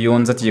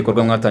Kayonza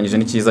igikorwa mwatangije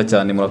ni cyiza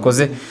cyane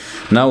murakoze.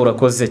 Nawe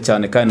urakoze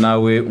cyane kandi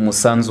nawe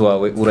umusanzu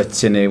wawe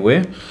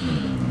urakenewe.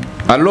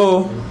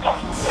 Allo.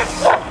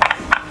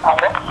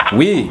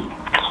 Oui.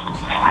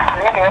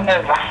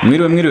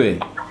 Mwiriwe.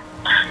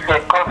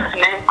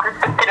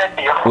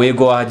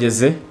 Yego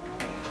wahageze.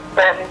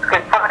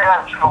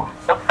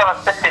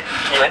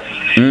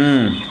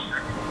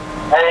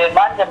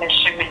 Nanjye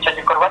nishimiye icyo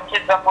gikorwa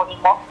cyiza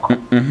murimo.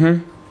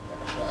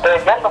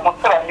 Genda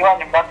umuturanyi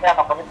wanyu mbaze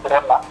hano muri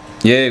Corona.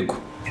 Yego.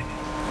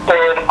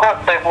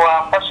 Rwose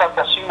wamfasha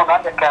Dashemu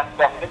nanjye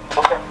kansira muri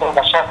Corona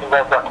ndashaka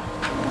kuzaza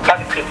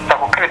kandi kwita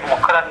kuko ibintu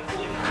mukora ni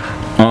byiza.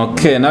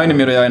 Okay, nawe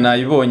nimero yawe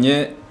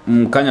nayibonye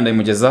mu kanya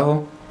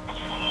ndayimugezaho.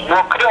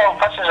 Nukuri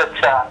wamfashije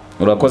cyane.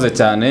 Urakoze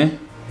cyane.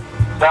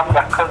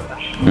 Murakoze.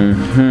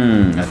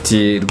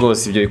 Ati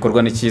rwose ibyo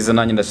bikorwa ni cyiza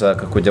nanjye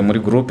ndashaka kujya muri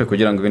groupe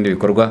kugira ngo ibindi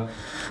bikorwa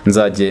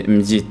nzajye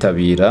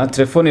mbyitabira.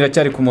 Telefone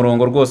iracyari ku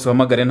murongo rwose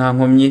uhamagare nta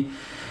nkomyi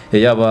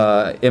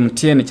yaba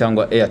MTN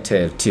cyangwa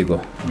Airtel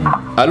Tigo.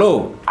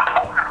 Allo.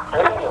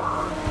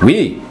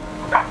 Oui.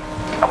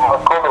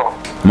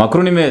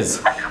 Makuru ni meza.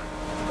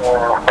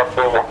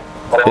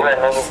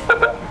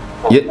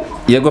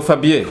 Yego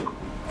Fabien.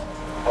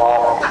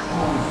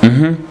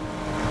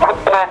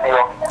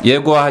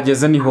 Yego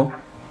wahageze niho.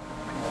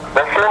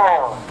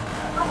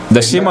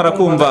 Dashemu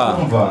arakumva.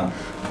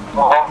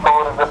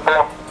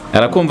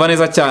 Arakumva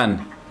neza cyane.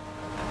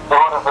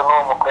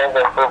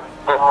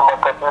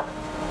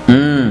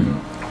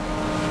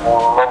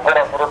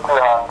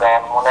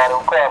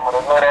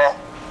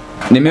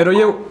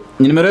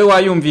 Nimero ye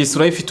wayumvise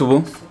urayifite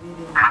ubu?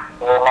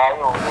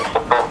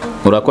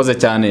 Urakoze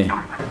cyane.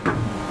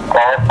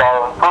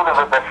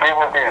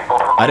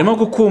 Arimo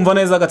kukumva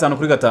neza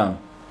 5/5.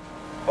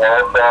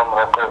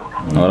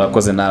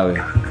 Urakoze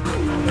nawe.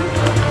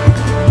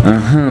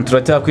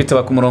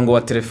 Turacyakwitaba ku murongo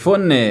wa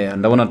telefone.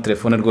 Ndabona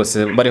telefone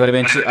rwose bariho ari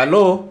benshi.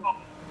 Allo.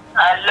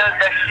 Allo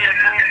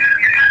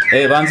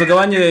Dashemu. Banza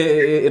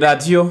ugabanye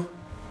radio.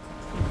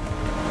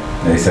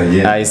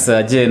 Ahise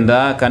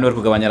agenda kandi bari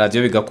kugabanya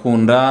radio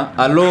bigakunda.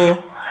 Allo. Allo.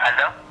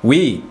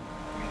 Oui.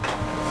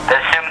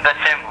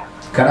 Dashemu.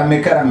 Karame.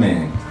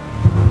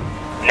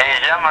 Ni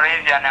Jean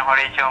Marie Vianney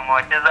nkora icyo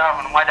mugeza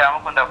umuntu mwajya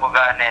mukunda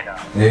kuganira.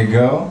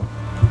 Yego.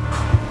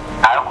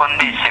 ariko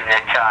ndishimye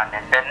cyane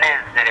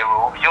ndanezerewe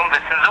ubyumve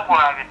sinzi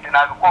ukuntu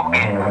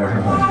nabikubwira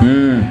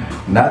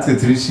natwe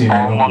turishimye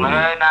umuntu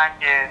rero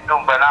nanjye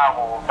ndumva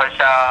ntabwo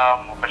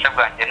ubufasha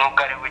bwanjye nubwo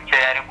ari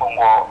bukeya ariko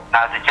ngo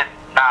ntazi icyo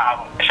nta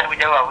bufasha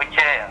bujya buba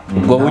bukeya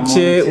ubwo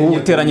buke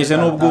ubuteranyije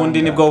n'ubwundi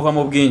nibwo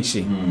buvamo bwinshi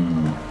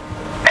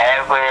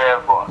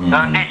yego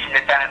ndishimye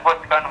cyane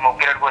rwose kandi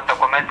umubwire rwose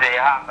akomeze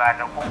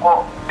yihangane kuko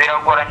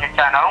biragoranye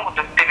cyane ahubwo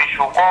dufite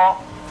ibishuko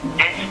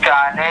byinshi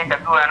cyane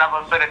ndabibona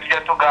n'abasore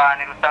tujya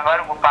tuganira usanga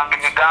bari gupanga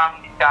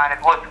imigambi cyane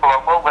rwose ku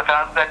bakobwa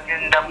usanga ati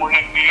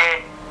ndamuhigiye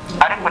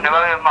ariko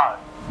ntibabe maso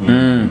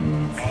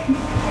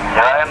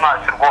ntibabe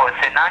maso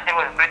rwose nanjye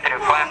rwose kuri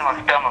telefone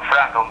ntibafiteho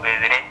amafaranga mu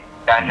bibiri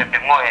yaje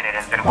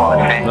mbimwoherereze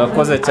rwose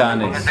urakoze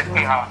cyane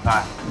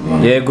kwihangana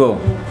yego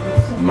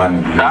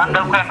kandi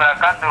kwemera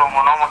kandi uri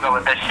umuntu w'umugabo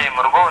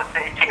udashima rwose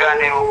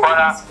ikiganiro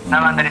ukora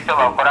n'abandi aricyo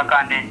bakora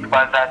kandi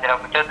twazagera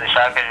ku cyo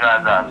dushaka ejo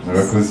hazaza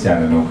urakoze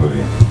cyane ni ukuri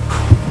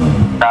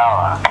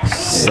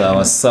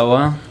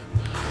sawa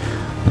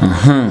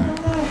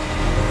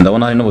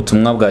ndabona hari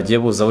n'ubutumwa bwagiye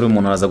buza buri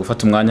muntu araza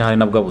gufata umwanya hari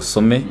nabwo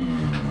abusome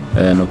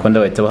nuko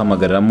ndabahita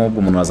bahamagaramo ubwo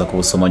umuntu araza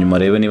kubusoma nyuma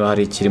arebe niba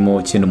hari ikirimo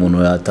ikindi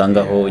umuntu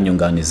yatangaho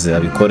inyunganizi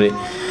abikore.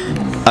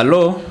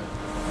 Allo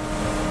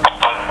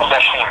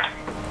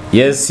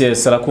yes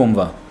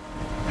arakumva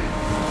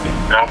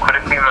nukuri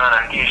kw'Imana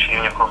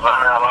ndishimye kuva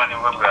n'abana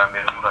bwo bwa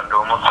mbere ndi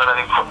umusore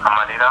ariko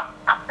amarira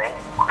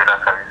kugira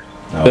kabisa.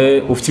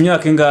 Ufite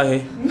imyaka ingahe?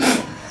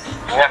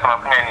 Imyaka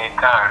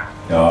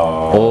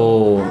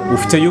 25.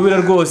 Ufite yubile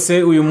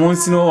rwose uyu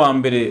munsi niwo wa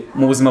mbere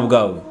mu buzima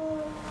bwawe?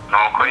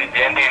 Nuko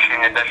igihe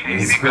ndishimye ndashira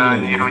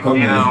ibiganiro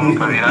ugira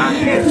umva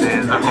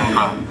biranezeza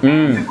kumva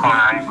ko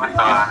ari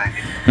gusobanura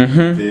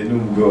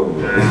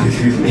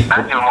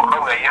nanjye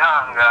umukobwa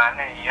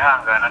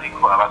yihangana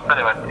ariko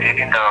abasore batera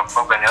inda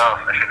abakobwa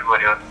ntibabafashe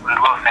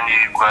rwose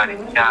n'ibigwari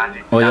cyane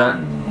oya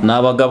ni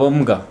abagabo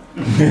mbwa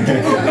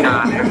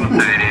cyane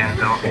gusa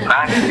birenze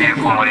nanjye ngiye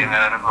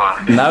kumuremera rwose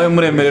nawe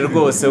muremere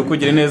rwose uko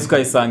ugira neza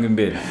ukayisanga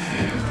imbere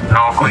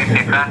nuko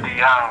ibyo kandi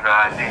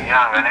yihangane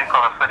ariko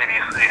abasore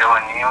bisubiraho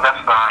niba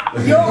asanga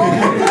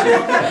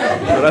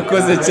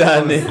urakoze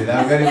cyane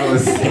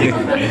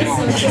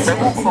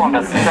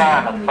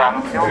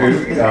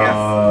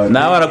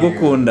nawe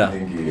aragukunda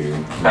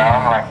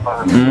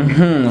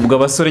ubwo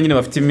abasore nyine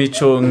bafite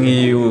imico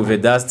nk'iyu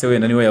Vedaste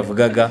wenda niwe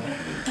yavugaga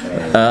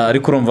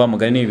ariko urumva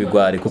mugari ni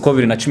ibigwari kuko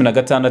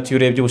 2016 iyo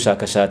urebye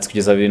ubushakashatsi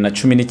kugeza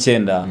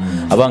 2019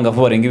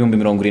 abangavu barenga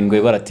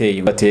 70,000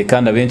 barateye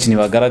kandi abenshi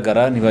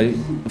ntibagaragara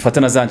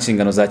ntibafata na za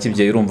nshingano za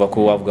kibyeyi urumva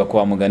ko wavuga ko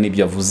wamugana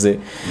ibyo avuze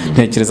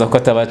ntekereza ko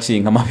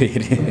atabacinga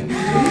amabere.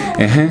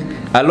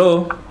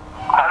 Allo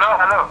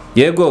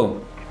yego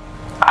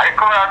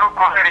ariko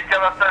baranukohera icyo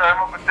abasore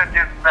barimo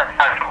gutegeza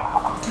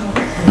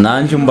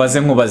nanjye umbaze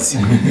nkubaze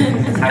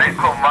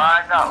ariko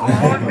mana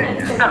ubundi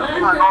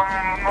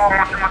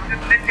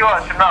umusitsi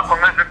wacu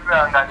nakomeje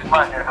kwihangana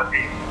Imana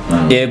yabiye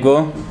yego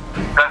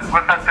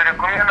gusa turi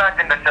kumwe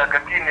nanjye ndashaka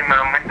ko iyi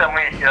nimero muhita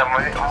muyishyira mu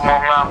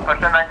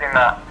mwamfasha nanjye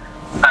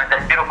nkajya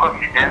ngira uko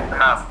bigenze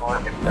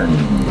nakundi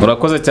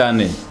urakoze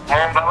cyane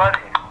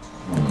mumbabarire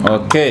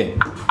okay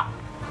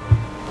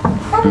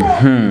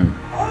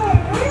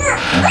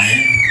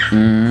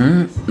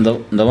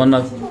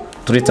ndabona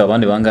turita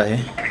abandi bangahe.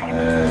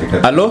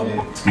 Allo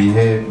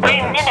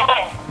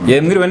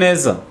ye mwiriwe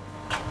neza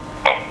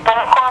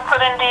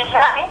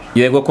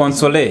yego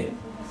Console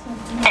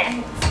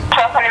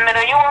nshaka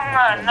nimero y'uwo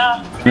mwana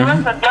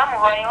ibibazo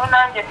byamubayeho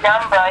nanjye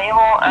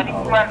byambayeho ariko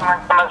Imana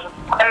amaze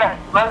kubona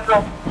ikibazo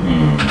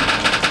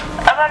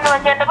abantu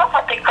bagenda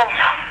bafata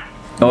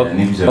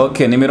ikazi.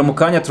 Okay nimero mu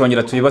kanya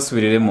turongera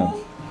tuyibasubiriremo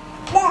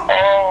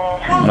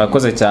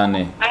murakoze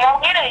cyane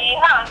mubwire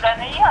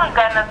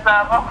yihangane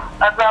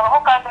azabaho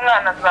kandi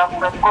umwana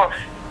azakura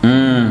rwose.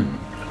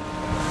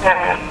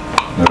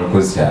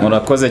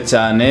 murakoze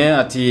cyane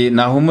ati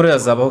nahumure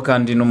azabaho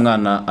kandi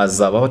n'umwana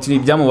azabaho ati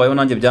ibyamubayeho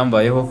nanjye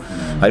byambayeho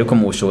ariko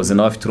mu bushobozi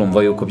nawe afite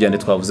urumva yuko byande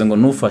twavuze ngo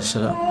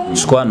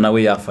nufashwa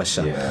nawe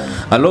yafasha.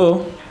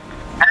 Allo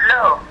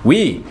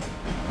oui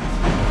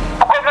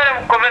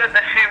mukomere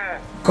ndashimwe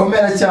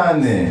komera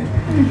cyane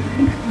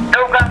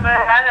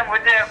ubwambere nanjye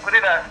mugiye kuri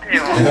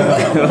radiyo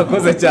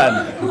urakoze cyane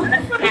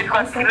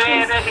yitwa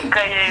Sirere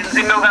Ikayenzi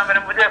n'ubwambere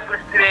mugiye kuri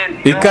Sirere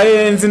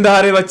Ikayenzi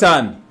ndahareba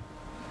cyane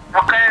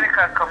mu karere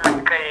ka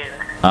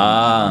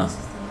Ikayenzi.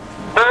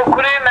 Ni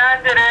ukuri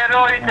nanjye rero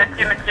icyo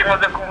kintu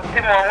kimuze ku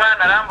mutima uwo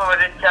mwana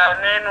arambabaje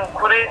cyane ni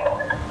ukuri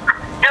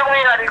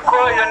by'umwihariko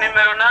iyo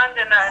nimero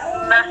nanjye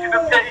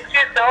nashidutse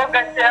icitseho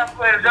gakeya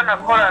kubera ibyo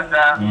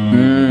nakoraga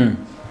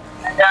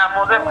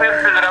yamuze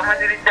kwisubiramo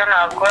ngira icyo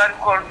nakora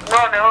ariko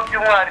noneho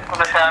by'umwihariko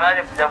nashaka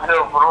nanjye kujya muri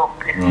iyo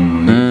gurupe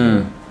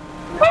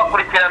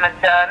bakurikirana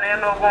cyane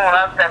nubwo umuntu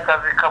afite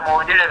akazi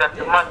kamuhugije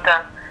gatuma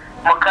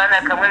mu kanya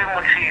kamwe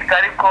bimucika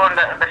ariko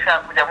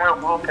ndashaka kujya muri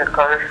gurupe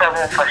kabisa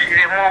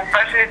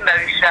mumfashe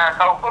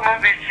ndabishaka kuko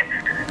numvise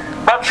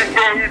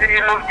bafite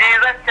ibintu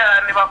byiza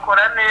cyane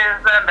bakora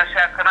neza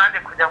ndashaka nanjye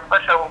kujya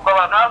gufasha kuko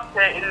abantu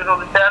bafite ibintu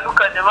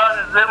bitandukanye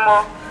banyuzemo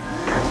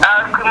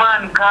natwe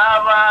Imana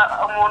ikaba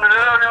umuntu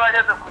rero niba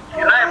ageze ku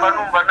kintu mba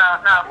numva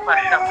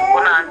nafasha kuko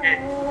nanjye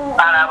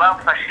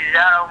arabafashije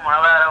hari umuntu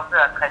aba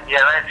yaravuye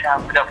akagira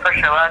barashaka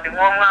gufasha abandi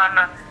nk'uwo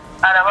mwana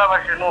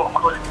arababaje ni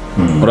ukuri.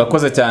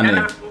 urakoze cyane.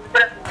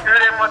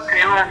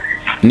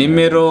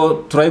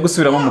 Nimero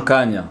turayigusubiramo mu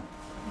kanya.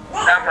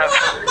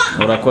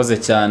 Urakoze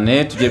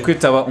cyane. Tugiye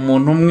kwitaba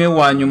umuntu umwe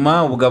wa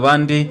nyuma, ubwo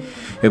abandi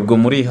ubwo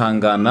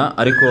murihangana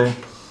ariko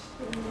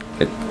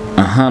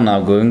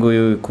ntabwo uyu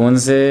nguyu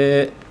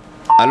bikunze.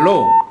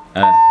 Allo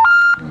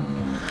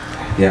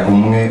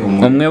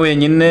umwe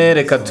wenyine,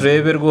 reka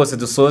turebe rwose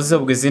dusoze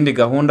ubwo izindi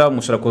gahunda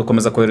mushobora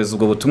gukomeza kohereza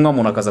ubwo butumwa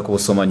umuntu akaza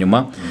kubusoma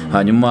nyuma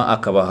hanyuma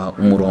akabaha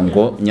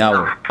umurongo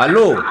nyawo.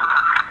 Allo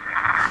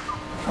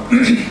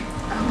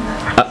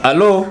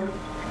allo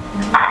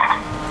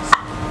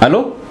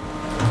allo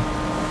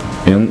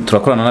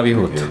turakorana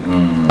n'abihuta.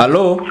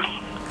 Allo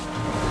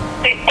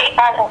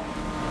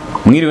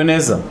mwiriwe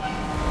neza?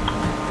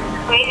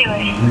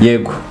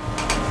 Yego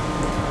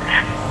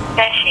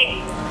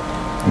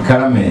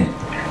Karame.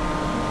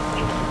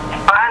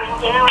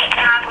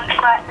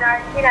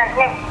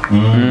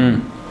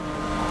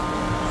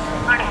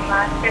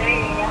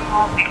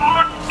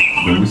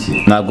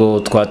 ntabwo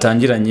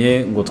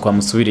twatangiranye ngo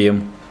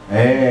twamusubiriyemo.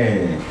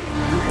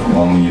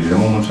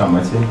 Wamunyuriramo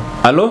umucamake.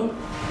 Allo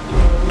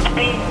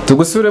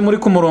tugusubire muri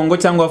ku murongo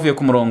cyangwa wavuye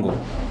ku murongo?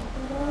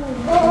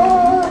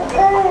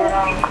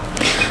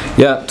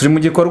 Turi mu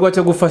gikorwa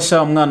cyo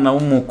gufasha umwana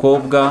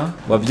w'umukobwa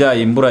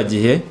wabyaye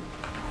imburagihe.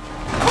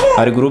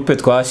 Hari groupe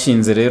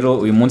twashinze rero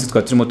uyu munsi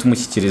twari turimo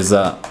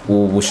tumushyikiriza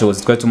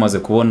ubushobozi twari tumaze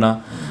kubona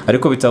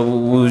ariko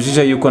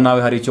bitabujije yuko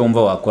nawe hari icyo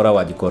wumva wakora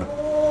wagikora.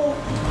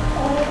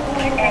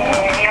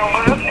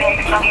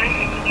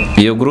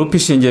 Iyo groupe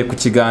ishingiye ku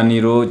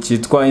kiganiro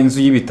cyitwa Inzu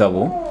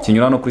Y'ibitabo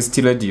kinyura no kuri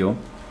City Radio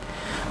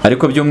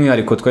ariko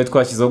by'umwihariko twari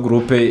twashyizeho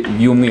groupe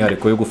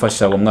y'umwihariko yo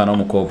gufasha uwo mwana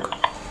w'umukobwa.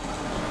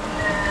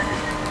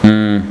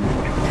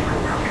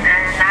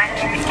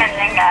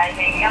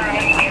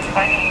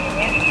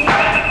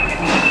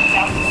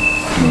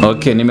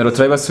 Okay, nimero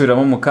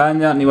turayibasubiramo mu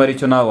kanya niba ari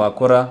cyo nawe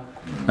wakora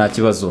nta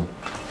kibazo.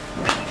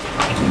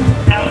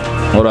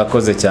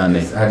 Urakoze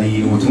cyane.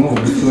 Hari ubutumwa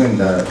bugufi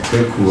wenda twe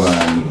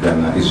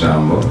kubanigana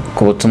ijambo.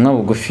 Ku butumwa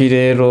bugufi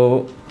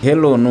rero,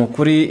 hello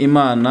nukuri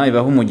Imana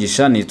ibaha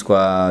umugisha,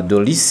 nitwa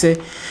Dolise,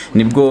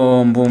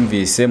 nibwo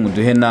mbumvise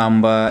muduhe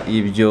namba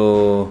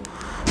ibyo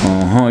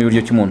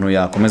y'uburyo cy'umuntu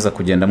yakomeza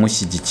kugenda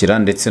mushyigikira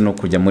ndetse no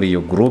kujya muri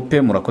iyo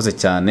groupe. Murakoze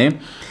cyane.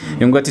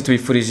 Yungu ati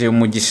tubifurije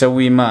umugisha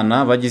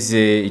w'Imana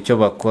bagize icyo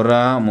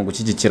bakora mu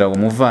gushyigikira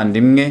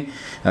umuvandimwe.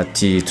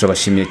 Ati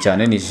turabashimiye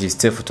cyane. Ni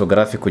Juste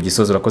photographe ku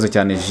Gisozi. Urakoze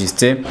cyane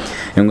Juste.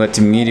 Yungu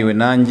ati mwiriwe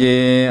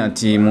nanjye,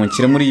 ati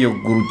munkire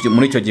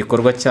muri icyo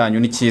gikorwa cyanyu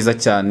ni cyiza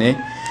cyane.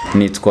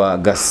 Nitwa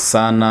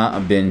Gasana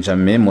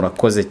Benjamin.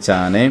 Murakoze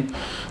cyane.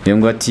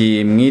 Yungu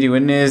ati mwiriwe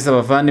neza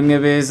bavandimwe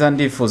beza,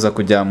 ndifuza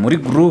kujya muri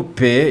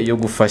groupe yo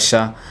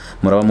gufasha,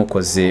 muraba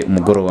mukoze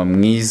umugoroba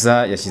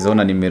mwiza. Yashyizeho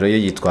na nimero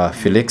ye, yitwa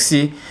Felix.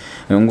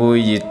 Yungu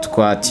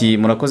yitwa ati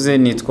murakoze,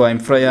 nitwa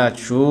imfura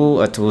yacu,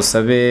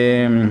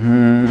 atubusabe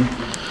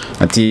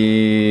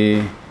ati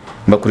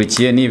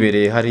mbakurikiye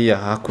nibereye hariya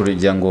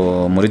hakurya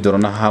ngo muri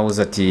Dorona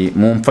House, ati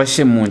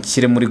mumfashe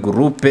munkire muri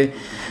groupe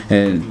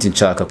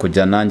nshaka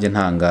kujya nanjye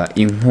ntanga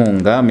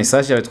inkunga.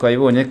 Message yawe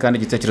twayibonye kandi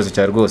igitekerezo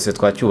cyawe rwose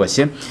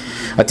twacyubashye.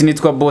 Ati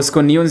nitwa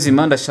Bosco niyo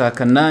nzima,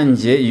 ndashaka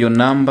nanjye iyo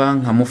namba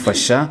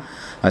nkamufasha,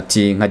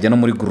 ati nkajya no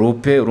muri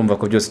groupe. Urumva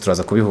ko byose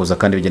turaza kubihuza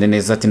kandi bigene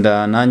neza. Ati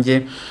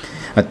nanjye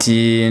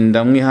ati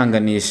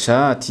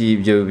ndamwihanganisha, ati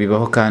ibyo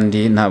bibaho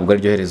kandi ntabwo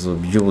ari byo herezo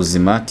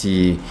by'ubuzima.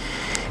 Ati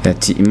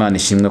Imana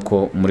ishimwe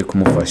ko muri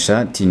kumufasha.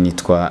 Ati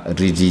nitwa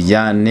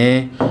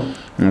Liliane,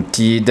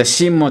 ati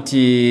dashimo,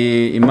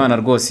 ati Imana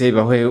rwose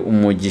ibahe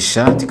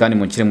umugisha, ati kandi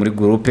munkire muri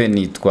groupe.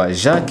 Nitwa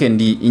Jacques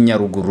ndi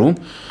Inyaruguru.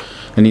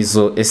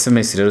 Nizo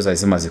SMS rero zaje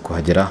zimaze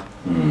kuhagera.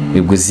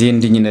 Ibwo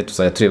izindi nyine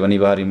tuzajya tureba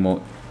niba harimo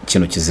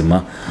ikintu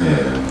kizima.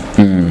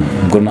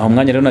 Ngo naho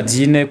mwanya rero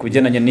Nadine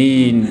kugendanye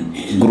ni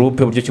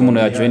groupe uburyo cy'umuntu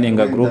ya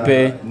joininga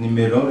groupe.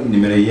 Nimero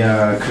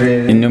ya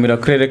Claire. Nimero ya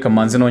Claire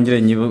kamanze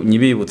nongere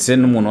nyibibutse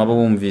n'umuntu waba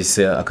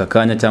wumvise aka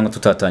kanya cyangwa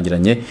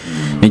tutatangiranye.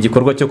 Ni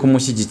igikorwa cyo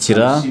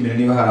kumushyigikira. Abashimire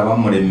niba hari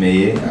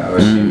abamuremeye,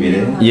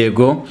 abashimire.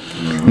 Yego.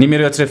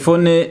 Nimero ya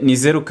telefone ni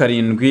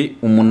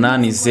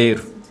 0780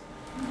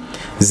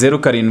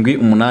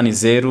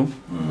 0780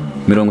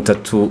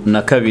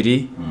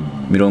 32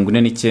 49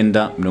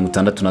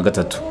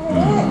 63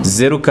 0780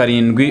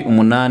 32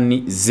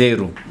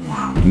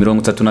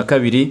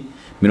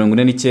 49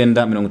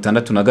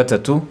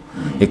 63.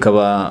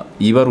 Ikaba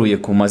yibaruye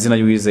ku mazina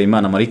y'Uwizeye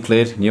Imana Marie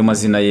Claire, niyo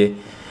mazina ye.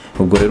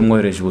 Ubwo rero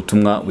umwohereje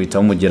ubutumwa wita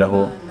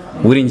umugeraho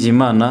Uwiringiye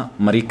Imana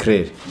Marie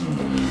Claire.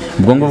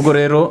 Ubwo ngubwo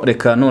rero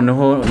reka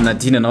noneho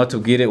Nadine nawe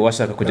tubwire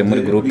uwashaka kujya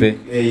muri groupe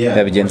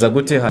yabigenza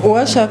gute.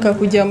 Uwashaka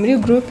kujya muri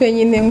groupe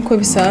nyine nkuko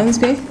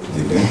bisanzwe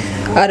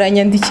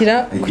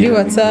aranyandikira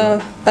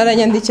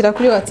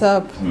kuri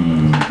WhatsApp.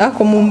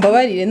 Ako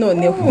mumbabarire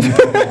noneho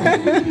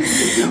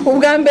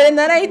ubwa mbere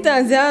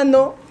narayitanze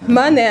hano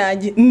mana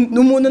yanjye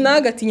umuntu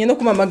nagatinye no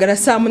kumamagara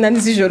saa 8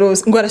 z'ijoro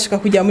ngo arashaka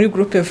kujya muri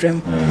groupe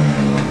vraiment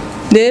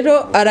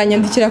rero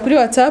aranyandikira kuri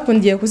WhatsApp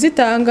ngiye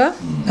kuzitanga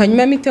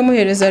hanyuma mpite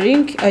muhereza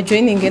link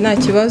ajoininge nta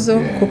kibazo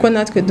kuko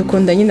natwe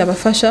dukunda nyine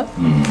abafasha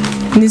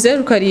ni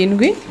 07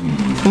 811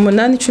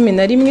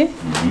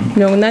 82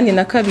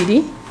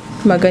 800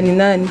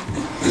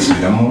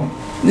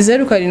 07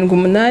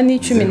 811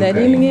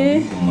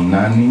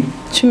 11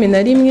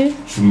 82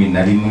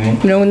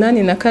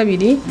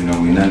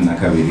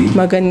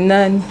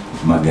 800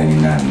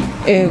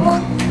 ego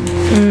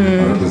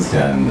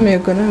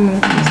mego namwe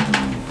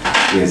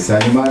yes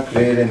hanyuma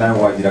Claire nawe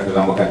wagira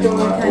akajambo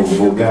kanyuma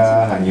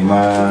uvuga hanyuma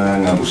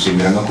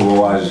nkagushimira no kuba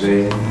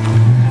waje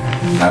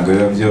ntabwo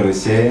biba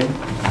byoroshye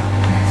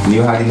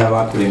niyo hari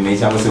n'abakuremeye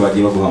cyangwa se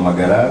bagiye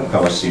baguhamagara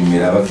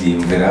ukabashimira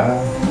babyiyumvira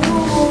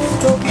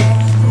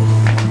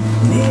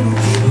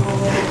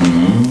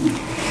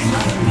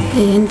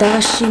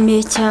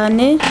ndabashimiye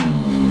cyane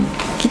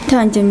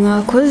kitange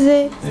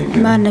mwakoze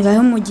Imana ibahe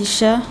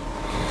umugisha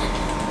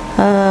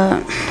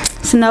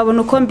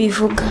sinabona uko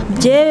mbivuga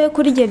byewe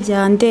kuri jye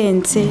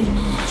byandenze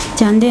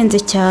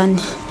cyane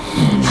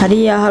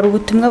hariya hari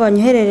ubutumwa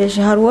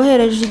banyoherereje hari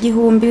uwohereje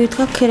 1000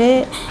 witwa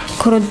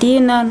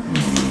Korodina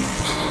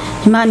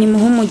Imana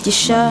imuhe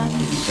umugisha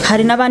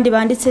hari n'abandi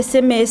banditse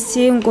SMS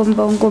ngo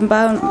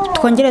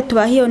twongere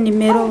tubahe iyo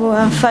nimero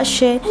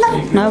bamfashe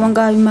nabo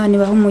ngabo Imana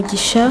ibahe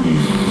umugisha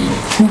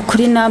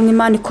kuri namwe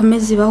Imana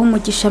ikomeze ibahe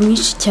umugisha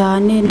mwinshi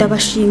cyane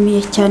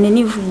ndabashimiye cyane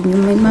nivuye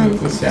inyuma Imana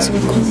ikoze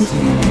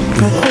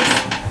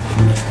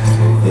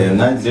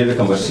nanjye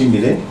reka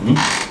mbashimire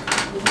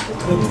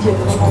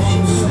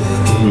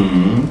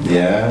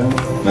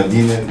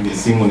Nadine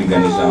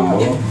simunigana ijambo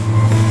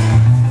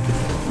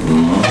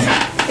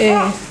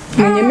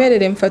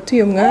munyemerere mfate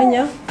uyu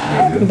mwanya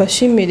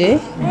mbashimire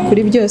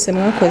kuri byose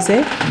mwakoze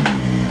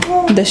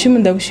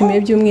ndagushimiye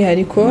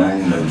by'umwihariko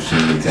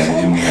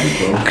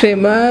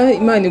Clement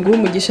Imana iguha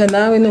umugisha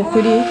nawe ni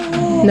ukuri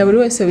na buri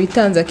wese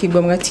witanze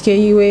akigwa mwatike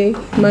yiwe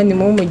Imana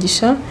imuhe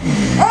umugisha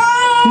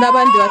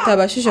n'abandi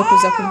batabashije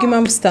kuza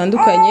kubw'impamvu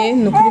zitandukanye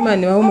ni ukuri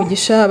Imana ibahe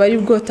umugisha abari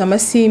bwota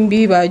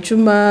amasimbi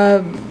bajuma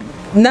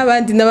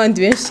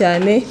n'abandi benshi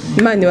cyane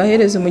Imana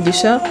ibahereze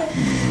umugisha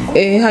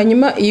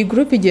hanyuma iyi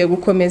groupe igiye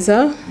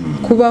gukomeza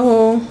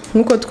kubaho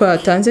nkuko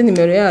twatanze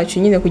nimero yacu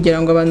nyine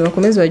kugira ngo abantu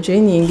bakomeze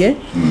bajoininge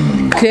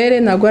Claire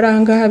ntabwo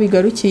arangaha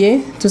bigarukiye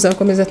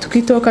tuzakomeza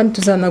tukitaho kandi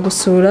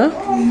tuzanagusura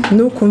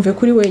nukumve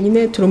kuri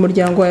wenyine turi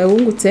umuryango wawe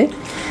wungutse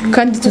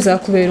kandi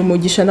tuzakubera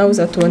umugisha nawe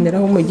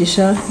uzatuboneraho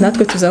umugisha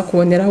natwe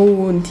tuzakuboneraho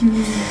uwundi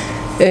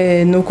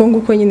nuko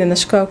nguko nyine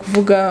nashaka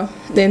kuvuga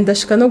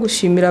ndashaka no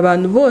gushimira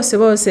abantu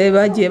bose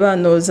bagiye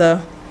banoza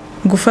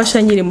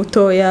gufasha nyiri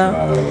mutoya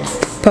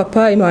papa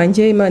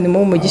wanjye Imana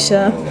imuhe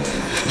umugisha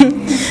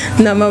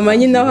na mama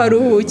nyine aho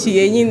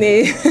aruhukiye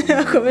nyine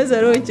akomeza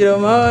aruhukira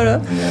mu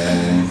mahoro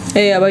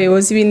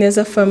abayobozi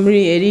b'ineza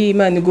family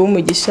Imana iguhe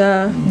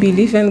umugisha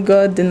believe in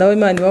God nawe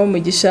Imana ibahe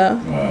umugisha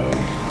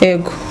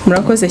ego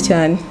murakoze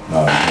cyane